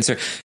going to convince her.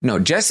 No,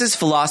 Jess's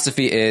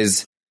philosophy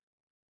is,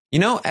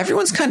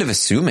 everyone's kind of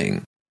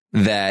assuming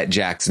that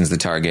Jackson's the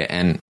target,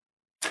 and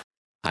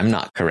I'm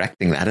not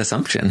correcting that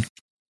assumption.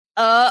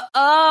 No,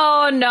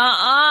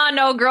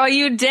 girl,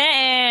 you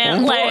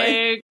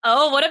didn't.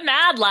 Oh, what a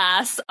mad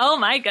lass. Oh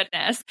my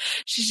goodness.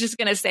 She's just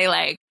going to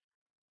say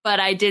but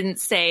I didn't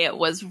say it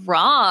was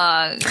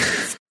wrong.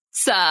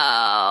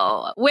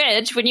 So,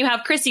 which, when you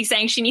have Christy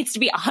saying she needs to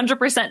be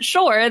 100%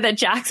 sure that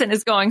Jackson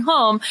is going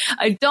home,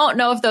 I don't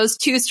know if those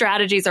two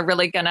strategies are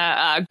really going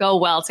to go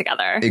well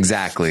together.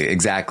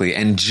 Exactly.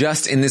 And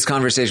just in this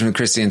conversation with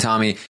Christy and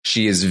Tommy,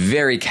 she is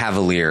very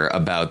cavalier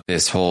about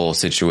this whole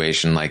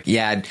situation. Like,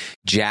 yeah,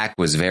 Jack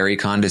was very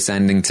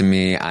condescending to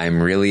me.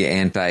 I'm really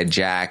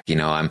anti-Jack.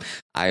 This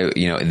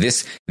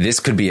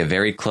could be a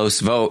very close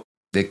vote.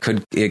 It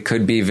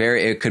could be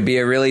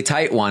a really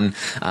tight one.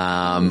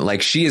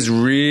 She is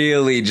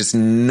really just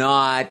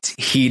not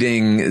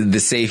heeding the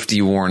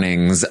safety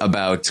warnings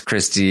about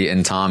Christy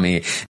and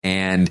Tommy.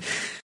 And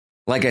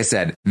like I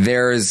said,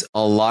 there's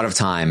a lot of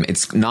time.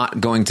 It's not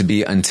going to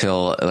be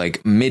until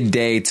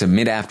midday to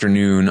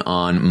mid-afternoon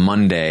on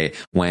Monday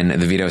when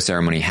the veto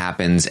ceremony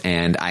happens.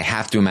 And I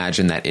have to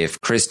imagine that if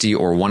Christy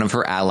or one of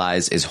her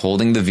allies is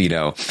holding the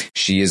veto,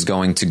 she is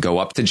going to go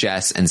up to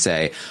Jess and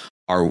say,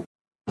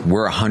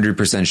 we're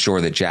 100% sure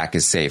that Jack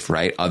is safe,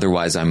 right?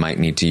 Otherwise, I might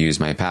need to use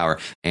my power.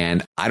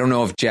 And I don't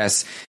know if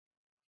Jess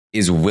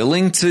is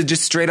willing to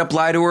just straight up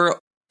lie to her.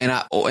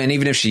 And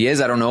even if she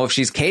is, I don't know if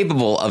she's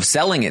capable of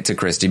selling it to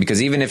Christy,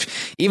 because even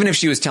if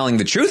she was telling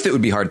the truth, it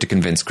would be hard to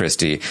convince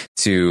Christy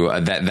to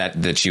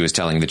that she was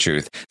telling the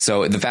truth.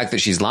 So the fact that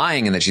she's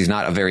lying and that she's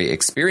not a very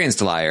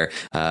experienced liar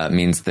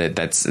means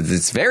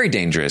it's very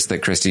dangerous. That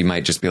Christy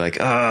might just be like,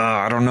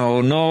 I don't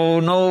know,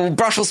 no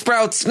Brussels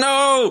sprouts,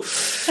 no.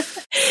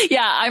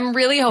 Yeah, I'm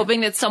really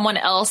hoping that someone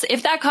else,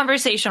 if that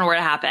conversation were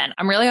to happen,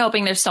 I'm really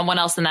hoping there's someone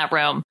else in that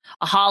room,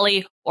 a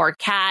Holly or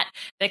Kat,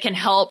 that can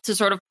help to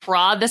sort of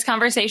prod this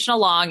conversation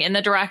along in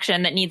the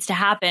direction that needs to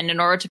happen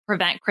in order to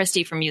prevent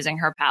Christy from using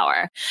her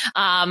power.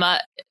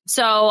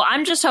 So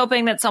I'm just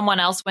hoping that someone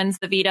else wins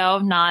the veto,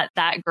 not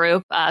that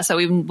group. So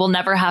we will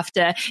never have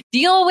to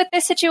deal with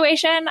this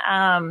situation.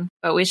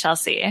 But we shall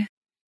see.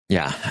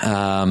 Yeah.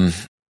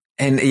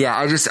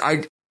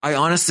 I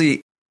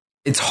honestly,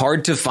 it's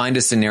hard to find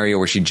a scenario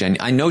where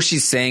I know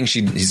she's saying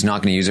she's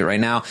not going to use it right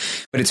now,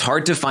 but it's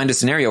hard to find a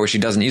scenario where she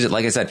doesn't use it.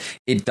 Like I said,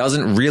 it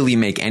doesn't really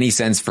make any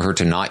sense for her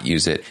to not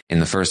use it in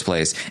the first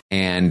place.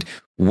 And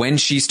when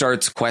she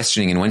starts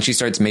questioning and when she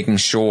starts making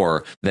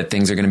sure that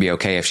things are going to be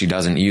okay if she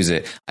doesn't use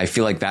it, I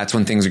feel like that's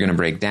when things are going to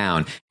break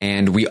down.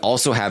 And we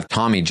also have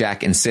Tommy,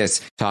 Jack, and Sis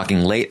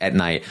talking late at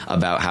night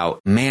about how,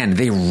 man,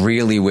 they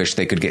really wish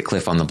they could get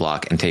Cliff on the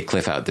block and take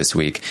Cliff out this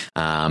week.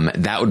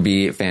 That would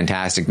be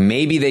fantastic.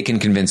 Maybe they can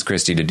convince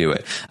Christy to do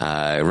it.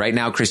 Right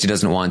now, Christy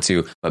doesn't want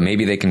to, but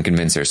maybe they can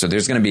convince her. So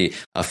there's going to be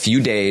a few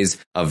days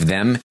of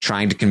them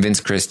trying to convince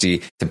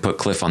Christy to put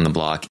Cliff on the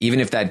block. Even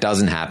if that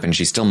doesn't happen,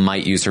 she still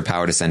might use her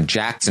power to send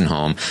Jackson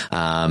home.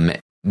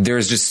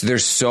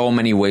 There's so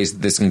many ways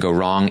this can go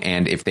wrong.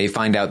 And if they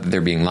find out that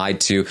they're being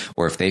lied to,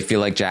 or if they feel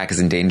like Jack is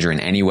in danger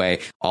in any way,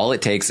 all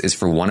it takes is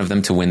for one of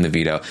them to win the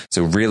veto.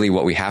 So really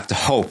what we have to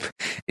hope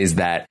is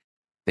that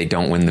they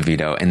don't win the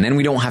veto, and then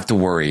we don't have to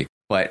worry.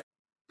 But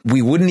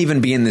we wouldn't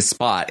even be in this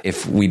spot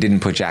if we didn't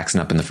put Jackson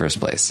up in the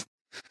first place.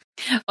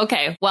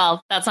 Okay,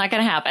 well, that's not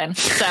going to happen.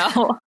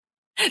 So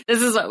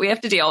this is what we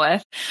have to deal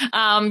with.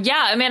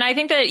 I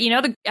think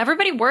that,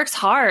 everybody works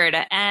hard.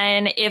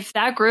 And if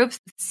that group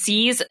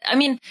sees,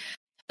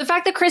 the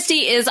fact that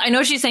Christy is, I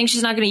know she's saying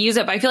she's not going to use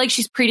it, but I feel like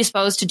she's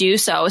predisposed to do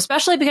so,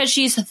 especially because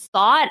she's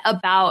thought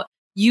about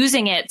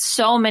using it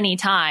so many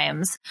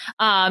times,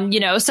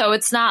 so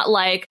it's not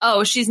like,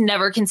 oh, she's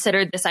never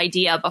considered this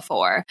idea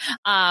before.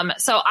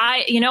 So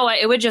you know what,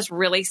 it would just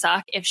really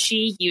suck if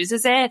she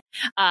uses it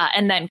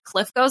and then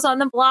Cliff goes on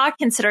the block,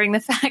 considering the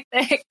fact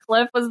that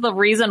Cliff was the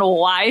reason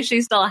why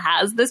she still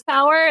has this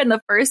power in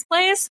the first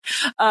place.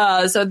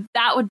 So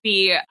that would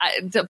be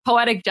the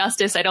poetic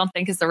justice, I don't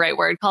think is the right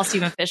word. Call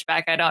Stephen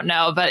Fishback, I don't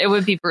know, but it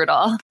would be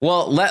brutal.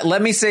 Well,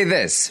 let me say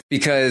this,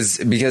 because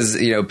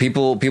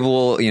people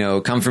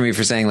will come for me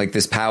for saying like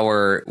this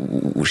power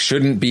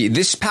should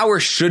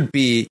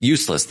be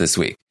useless this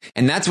week.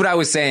 And that's what I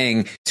was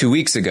saying 2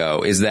 weeks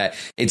ago, is that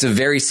it's a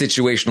very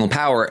situational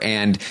power,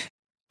 and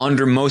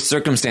under most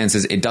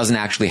circumstances, it doesn't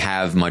actually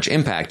have much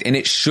impact, and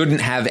it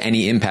shouldn't have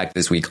any impact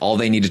this week. All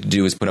they needed to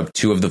do is put up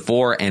 2 of the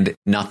 4, and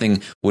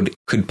nothing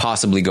could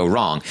possibly go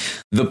wrong.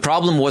 The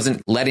problem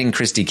wasn't letting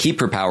Christie keep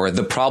her power.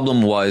 The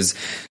problem was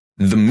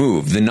the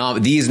move.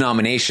 These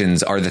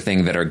nominations are the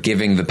thing that are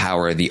giving the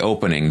power the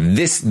opening.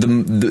 These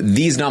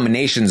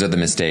nominations are the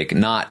mistake,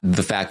 not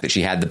the fact that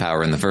she had the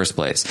power in the first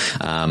place.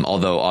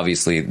 Although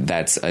obviously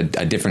that's a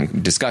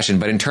different discussion.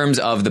 But in terms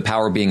of the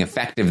power being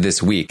effective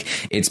this week,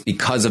 it's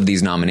because of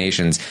these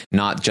nominations,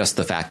 not just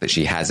the fact that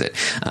she has it.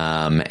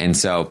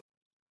 And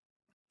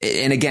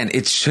again,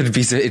 it should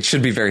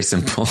be very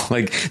simple.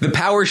 Like, the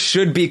power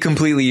should be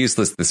completely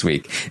useless this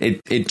week.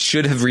 It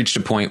should have reached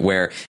a point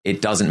where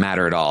it doesn't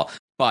matter at all.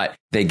 But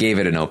they gave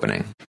it an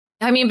opening.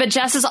 I mean, but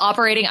Jess is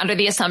operating under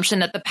the assumption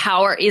that the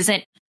power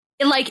isn't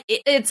like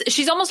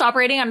she's almost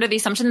operating under the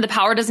assumption that the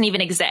power doesn't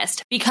even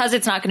exist because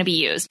it's not going to be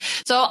used.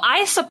 So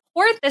I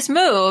support this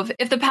move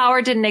if the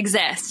power didn't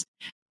exist.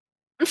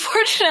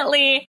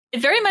 Unfortunately,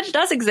 it very much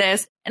does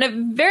exist, and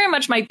it very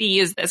much might be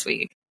used this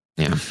week.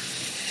 Yeah.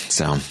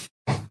 So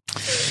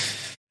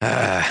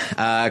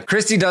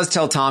Christie does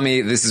tell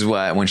Tommy, this is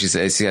when she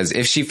says,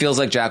 if she feels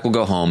like Jack will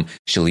go home,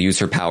 she'll use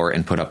her power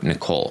and put up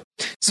Nicole.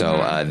 So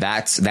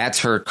that's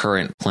her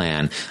current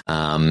plan.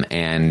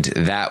 And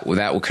that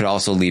could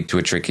also lead to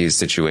a tricky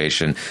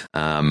situation.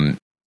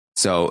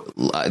 So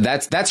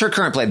that's her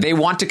current plan. They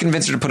want to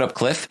convince her to put up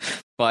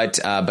Cliff, but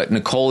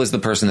Nicole is the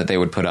person that they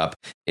would put up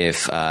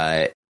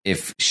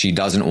if she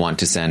doesn't want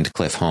to send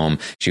Cliff home.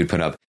 She would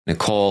put up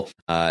Nicole.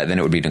 Then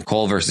it would be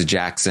Nicole versus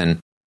Jackson.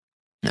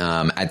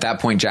 At that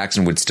point,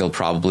 Jackson would still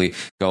probably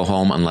go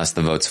home unless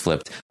the votes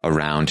flipped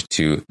around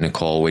to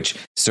Nicole, which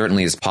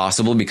certainly is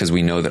possible because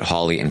we know that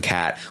Holly and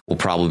Kat will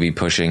probably be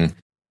pushing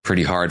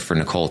pretty hard for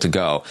Nicole to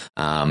go.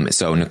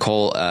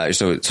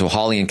 So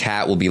Holly and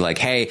Kat will be like,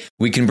 hey,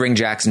 we can bring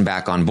Jackson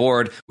back on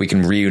board. We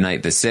can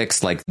reunite the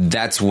 6. Like,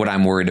 that's what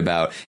I'm worried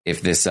about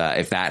if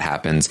that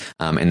happens.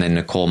 And then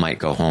Nicole might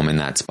go home in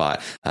that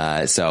spot.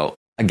 So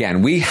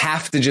again, we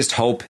have to just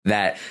hope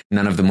that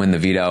none of them win the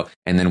veto,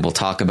 and then we'll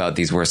talk about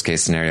these worst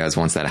case scenarios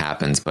once that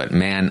happens. But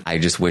man, I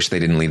just wish they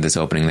didn't leave this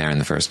opening there in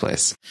the first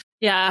place.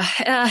 Yeah,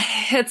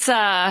 it's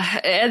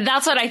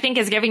that's what I think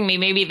is giving me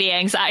maybe the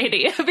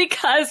anxiety,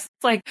 because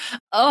it's like,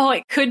 oh,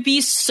 it could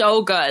be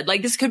so good.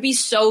 Like, this could be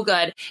so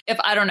good if,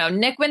 I don't know,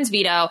 Nick wins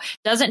veto,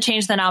 doesn't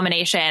change the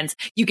nominations.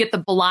 You get the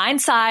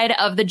blind side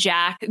of the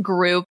Jack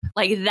group.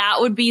 Like, that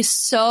would be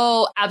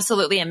so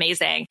absolutely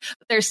amazing.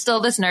 But there's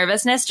still this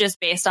nervousness just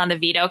based on the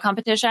veto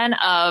competition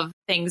of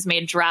things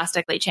may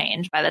drastically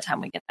change by the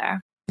time we get there.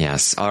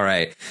 Yes. All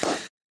right.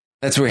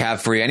 That's what we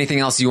have for you. Anything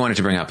else you wanted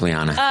to bring up,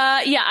 Liana?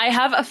 Yeah, I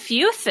have a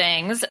few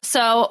things.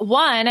 So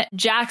one,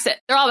 Jackson.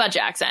 They're all about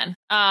Jackson.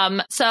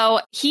 So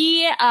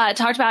he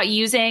talked about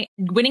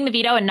winning the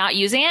veto and not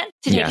using it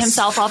to take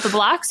himself off the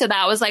block. So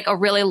that was like a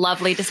really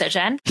lovely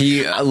decision.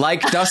 He,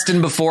 like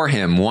Dustin before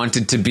him,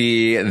 wanted to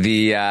be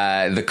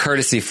the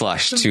courtesy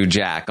flush to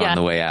Jack on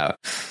the way out.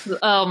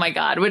 Oh my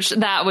God, which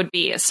that would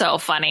be so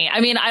funny.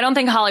 I mean, I don't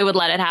think Holly would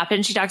let it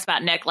happen. She talks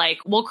about Nick, like,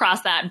 we'll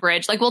cross that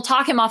bridge. Like, we'll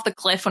talk him off the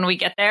cliff when we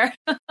get there.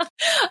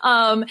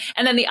 And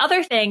then the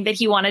other thing that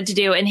he wanted to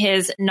do in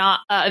his not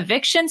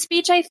eviction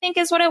speech, I think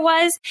is what it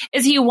was,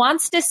 is he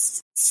wants to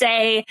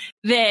say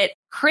that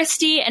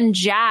Christie and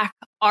Jack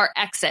are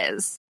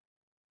exes.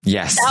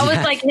 Yes. That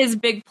was like his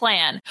big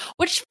plan,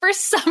 which for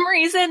some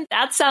reason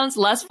that sounds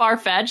less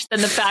far-fetched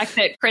than the fact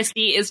that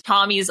Christie is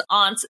Tommy's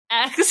aunt's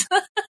ex,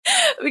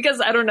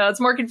 because I don't know, it's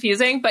more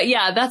confusing. But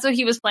yeah, that's what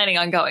he was planning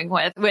on going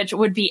with, which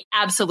would be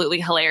absolutely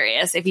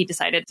hilarious if he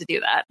decided to do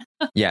that.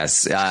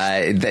 Yes.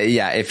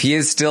 If he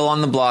is still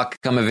on the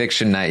block come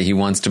eviction night, he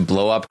wants to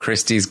blow up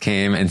Christie's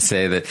game and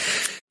say that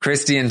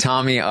Christie and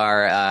Tommy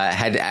are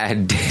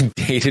had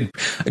dated.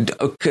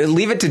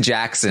 Leave it to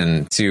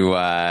Jackson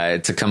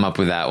to come up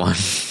with that one.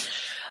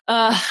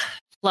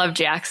 Love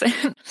Jackson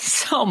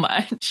so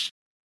much.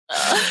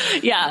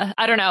 Yeah,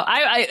 I don't know.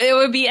 It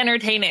would be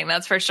entertaining,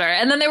 that's for sure.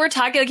 And then they were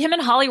talking, like, him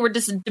and Holly were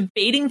just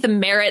debating the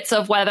merits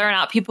of whether or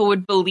not people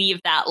would believe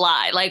that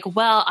lie. Like,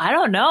 well, I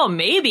don't know,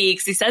 maybe,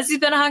 because he says he's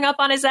been hung up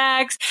on his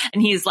ex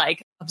and he's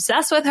like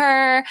obsessed with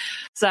her.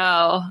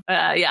 So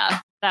yeah,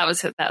 that was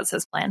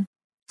his plan.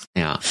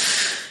 Yeah.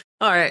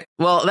 All right.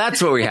 Well, that's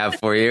what we have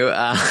for you.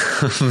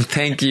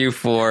 Thank you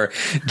for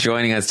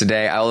joining us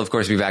today. I will, of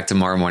course, be back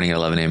tomorrow morning at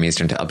 11 a.m.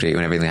 Eastern to update you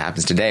on everything that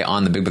happens today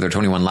on the Big Brother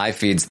 21 live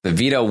feeds. The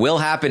veto will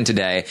happen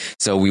today,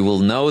 so we will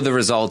know the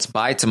results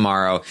by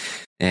tomorrow,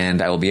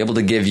 and I will be able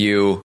to give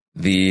you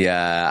the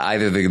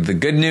either the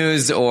good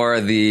news or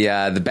the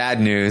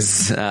bad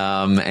news,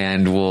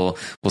 and we'll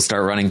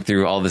start running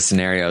through all the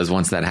scenarios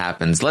once that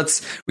happens.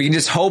 We can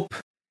just hope.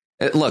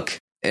 Look,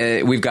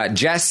 we've got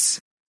Jess,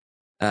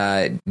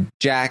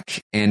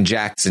 Jack, and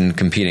Jackson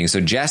competing.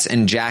 So Jess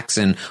and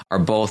Jackson are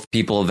both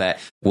people that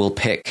will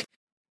pick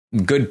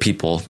good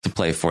people to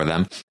play for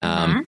them.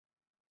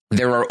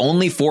 There are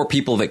only 4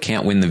 people that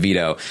can't win the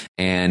veto,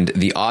 and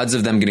the odds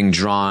of them getting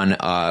drawn,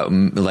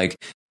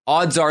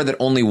 odds are that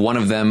only one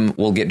of them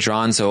will get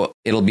drawn. So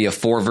it'll be a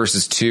 4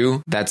 versus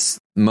 2. That's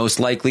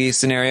most likely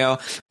scenario.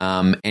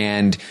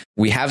 And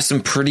we have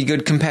some pretty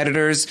good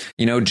competitors.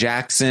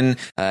 Jackson,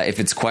 if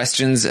it's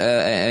questions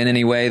in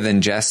any way,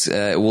 then Jess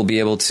will be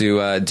able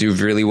to do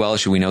really well.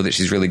 We know that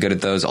she's really good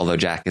at those, although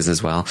Jack is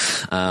as well.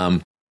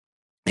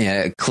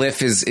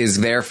 Cliff is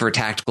there for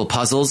tactical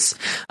puzzles.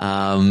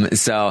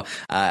 So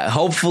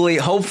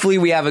hopefully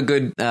we have a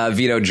good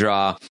veto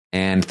draw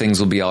and things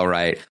will be all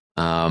right.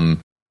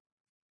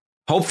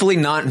 Hopefully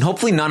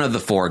none of the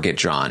 4 get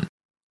drawn,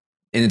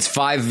 and it's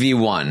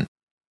 5v1.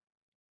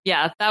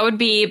 Yeah, that would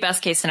be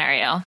best case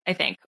scenario, I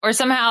think. Or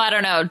somehow, I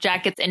don't know,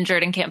 Jack gets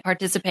injured and can't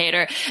participate,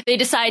 or they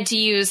decide to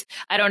use,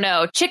 I don't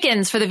know,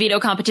 chickens for the veto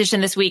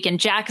competition this week, and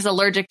Jack is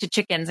allergic to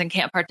chickens and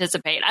can't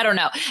participate. I don't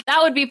know.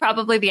 That would be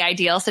probably the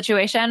ideal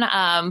situation.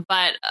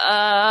 But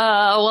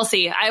we'll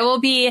see. I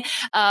will be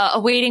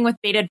awaiting with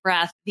bated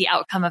breath the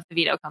outcome of the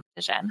veto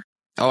competition.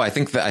 Oh, I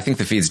think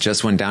the feeds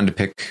just went down to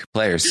pick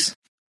players.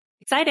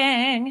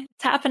 Exciting.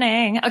 It's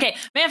happening. Okay.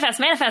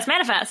 Manifest.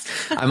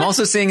 I'm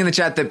also seeing in the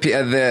chat that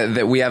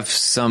that we have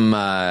some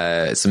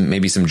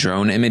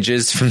drone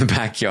images from the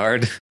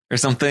backyard or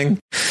something.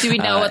 Do we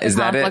know what the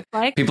comp looks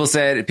like? People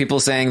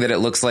saying that it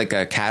looks like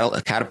a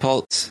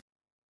catapult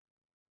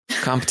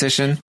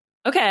competition.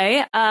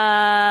 Okay.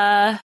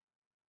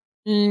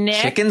 Nick?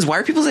 Chickens? Why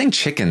are people saying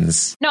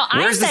chickens? No,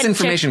 where's this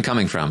information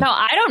coming from? No,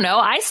 I don't know.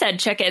 I said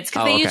chickens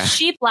because they used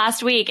sheep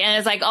last week, and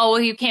it's like, oh,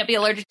 well, you can't be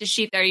allergic to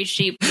sheep. There, you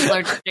sheep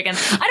allergic to chickens.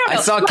 I don't know.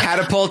 I saw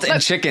catapult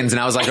and chickens, and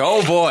I was like,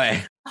 oh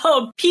boy.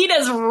 Oh,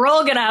 PETA's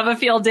real gonna have a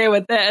field day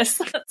with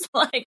this. It's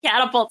like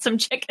catapult some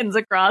chickens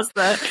across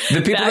the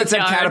people backyard. That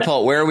said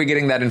catapult. Where are we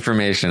getting that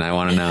information? I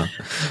want to know.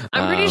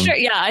 I'm pretty sure.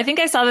 Yeah, I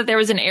think I saw that there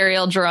was an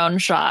aerial drone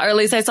shot, or at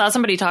least I saw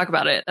somebody talk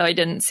about it, though I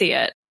didn't see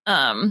it.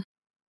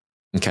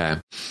 Okay.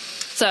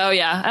 So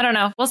yeah, I don't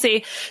know. We'll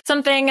see.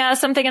 Something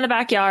in the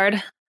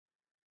backyard.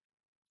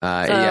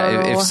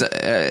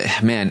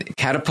 Man,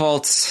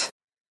 catapults.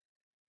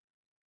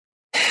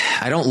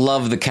 I don't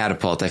love the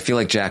catapult. I feel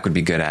like Jack would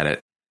be good at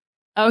it.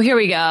 Oh, here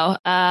we go.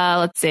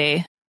 Let's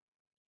see.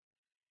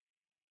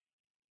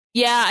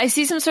 Yeah, I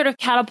see some sort of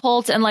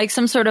catapult and like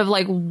some sort of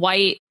like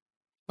white,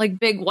 like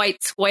big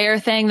white square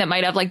thing that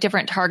might have like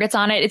different targets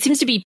on it. It seems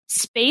to be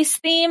space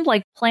themed,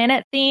 like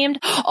planet themed.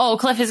 Oh,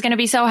 Cliff is going to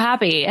be so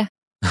happy.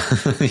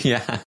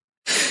 Yeah.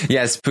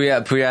 Yes,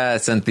 Puya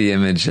sent the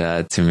image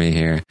to me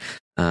here.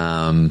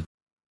 Yeah,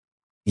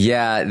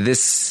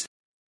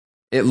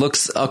 it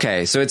looks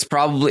okay. So it's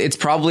probably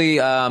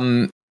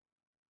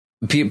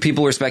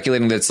people were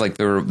speculating that it's like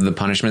the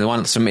punishment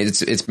one. So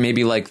it's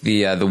maybe like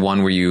the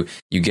one where you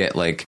get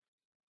like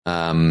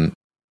you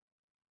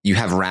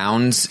have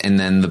rounds, and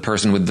then the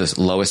person with the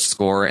lowest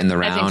score in the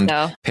round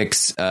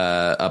picks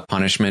a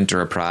punishment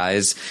or a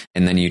prize,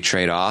 and then you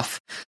trade off.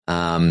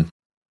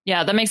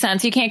 Yeah, that makes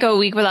sense. You can't go a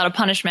week without a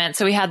punishment.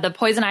 So we had the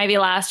poison ivy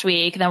last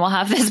week. Then we'll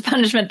have this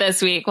punishment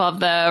this week. We'll have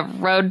the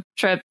road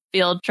trip,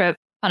 field trip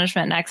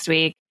punishment next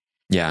week.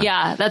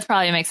 Yeah, that's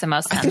probably makes the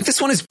most sense. I think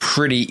this one is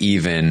pretty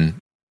even,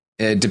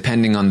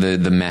 depending on the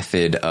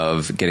method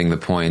of getting the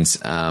points.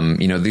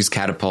 These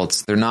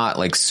catapults, they're not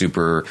like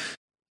super.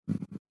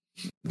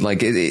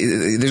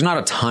 There's not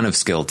a ton of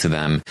skill to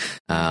them.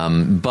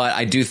 But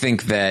I do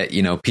think that,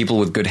 people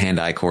with good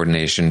hand-eye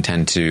coordination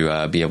tend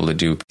to be able to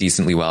do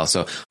decently well.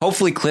 So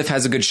hopefully Cliff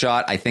has a good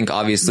shot. I think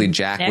obviously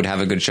Jack would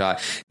have a good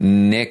shot.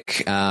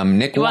 Nick won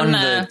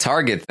the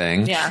target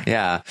thing.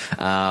 Yeah.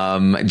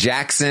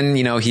 Jackson,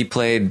 he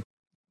played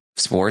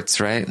sports,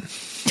 right?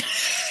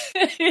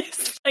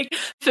 He's like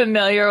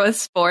familiar with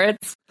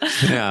sports.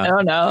 Yeah. I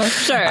don't know.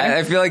 Sure.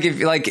 I feel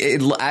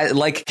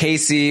like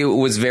Casey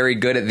was very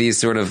good at these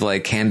sort of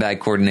like hand-eye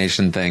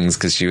coordination things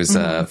because she was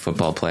a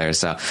football player.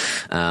 So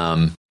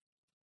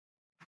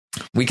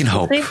we can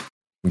hope. We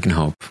can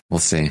hope. We'll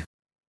see.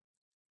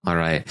 All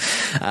right.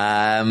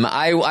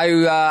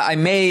 I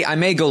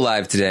may go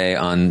live today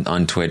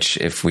on Twitch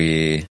if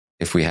we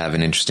have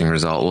an interesting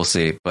result. We'll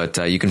see.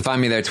 But you can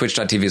find me there,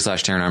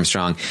 twitch.tv/Taran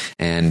Armstrong,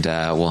 and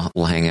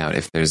we'll hang out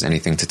if there's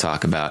anything to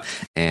talk about.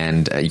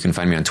 And you can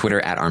find me on Twitter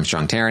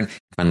 @ArmstrongTaran.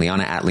 Find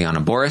Liana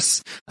 @Liana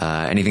Boris.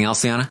 Anything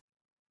else, Liana?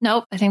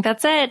 Nope, I think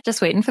that's it.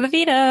 Just waiting for the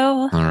veto.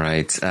 All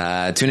right.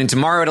 Tune in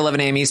tomorrow at 11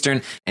 a.m.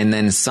 Eastern, and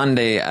then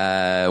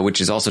Sunday,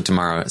 which is also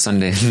tomorrow,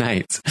 Sunday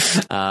night,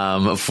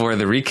 for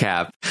the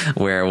recap,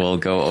 where we'll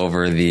go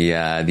over the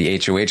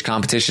HOH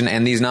competition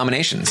and these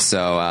nominations.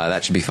 So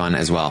that should be fun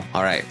as well.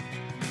 All right.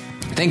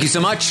 Thank you so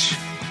much.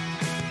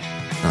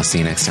 I'll see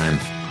you next time.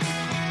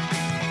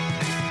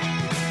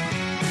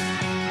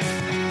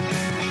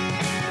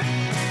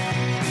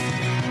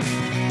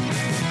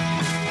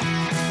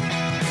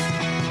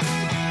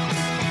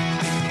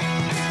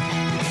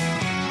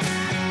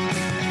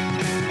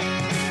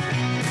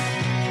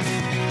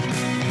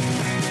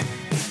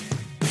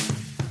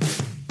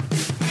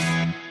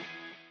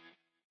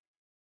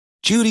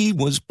 Judy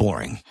was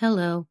boring.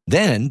 Hello.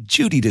 Then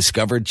Judy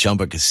discovered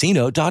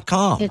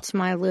ChumbaCasino.com. It's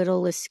my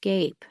little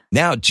escape.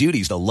 Now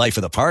Judy's the life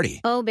of the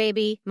party. Oh,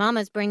 baby,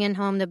 mama's bringing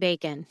home the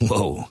bacon.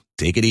 Whoa,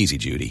 take it easy,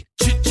 Judy.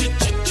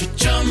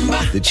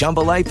 The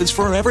Chumba life is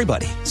for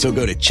everybody. So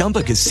go to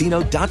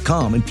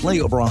ChumbaCasino.com and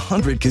play over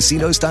 100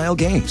 casino-style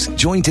games.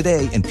 Join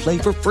today and play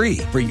for free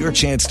for your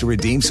chance to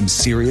redeem some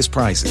serious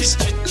prizes.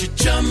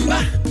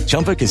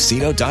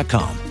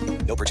 ChumbaCasino.com.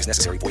 No purchase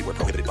necessary. Void where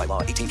prohibited by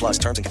law. 18 plus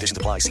terms and conditions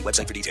apply. See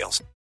website for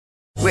details.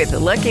 With the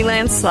Lucky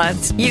Land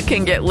Slots, you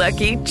can get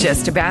lucky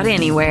just about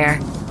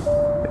anywhere.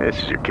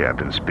 This is your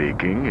captain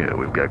speaking.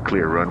 We've got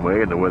clear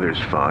runway and the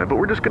weather's fine, but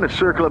we're just going to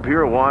circle up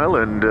here a while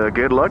and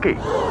get lucky.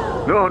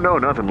 No,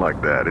 nothing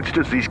like that. It's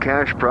just these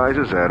cash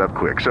prizes add up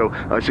quick. So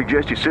I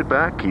suggest you sit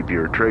back, keep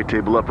your tray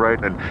table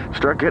upright, and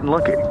start getting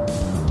lucky.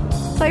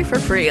 Play for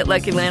free at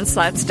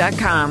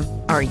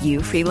LuckyLandSlots.com. Are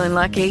you feeling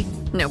lucky?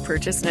 No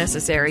purchase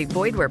necessary.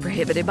 Void where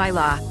prohibited by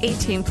law.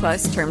 18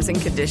 plus terms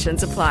and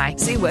conditions apply.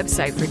 See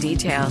website for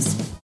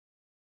details.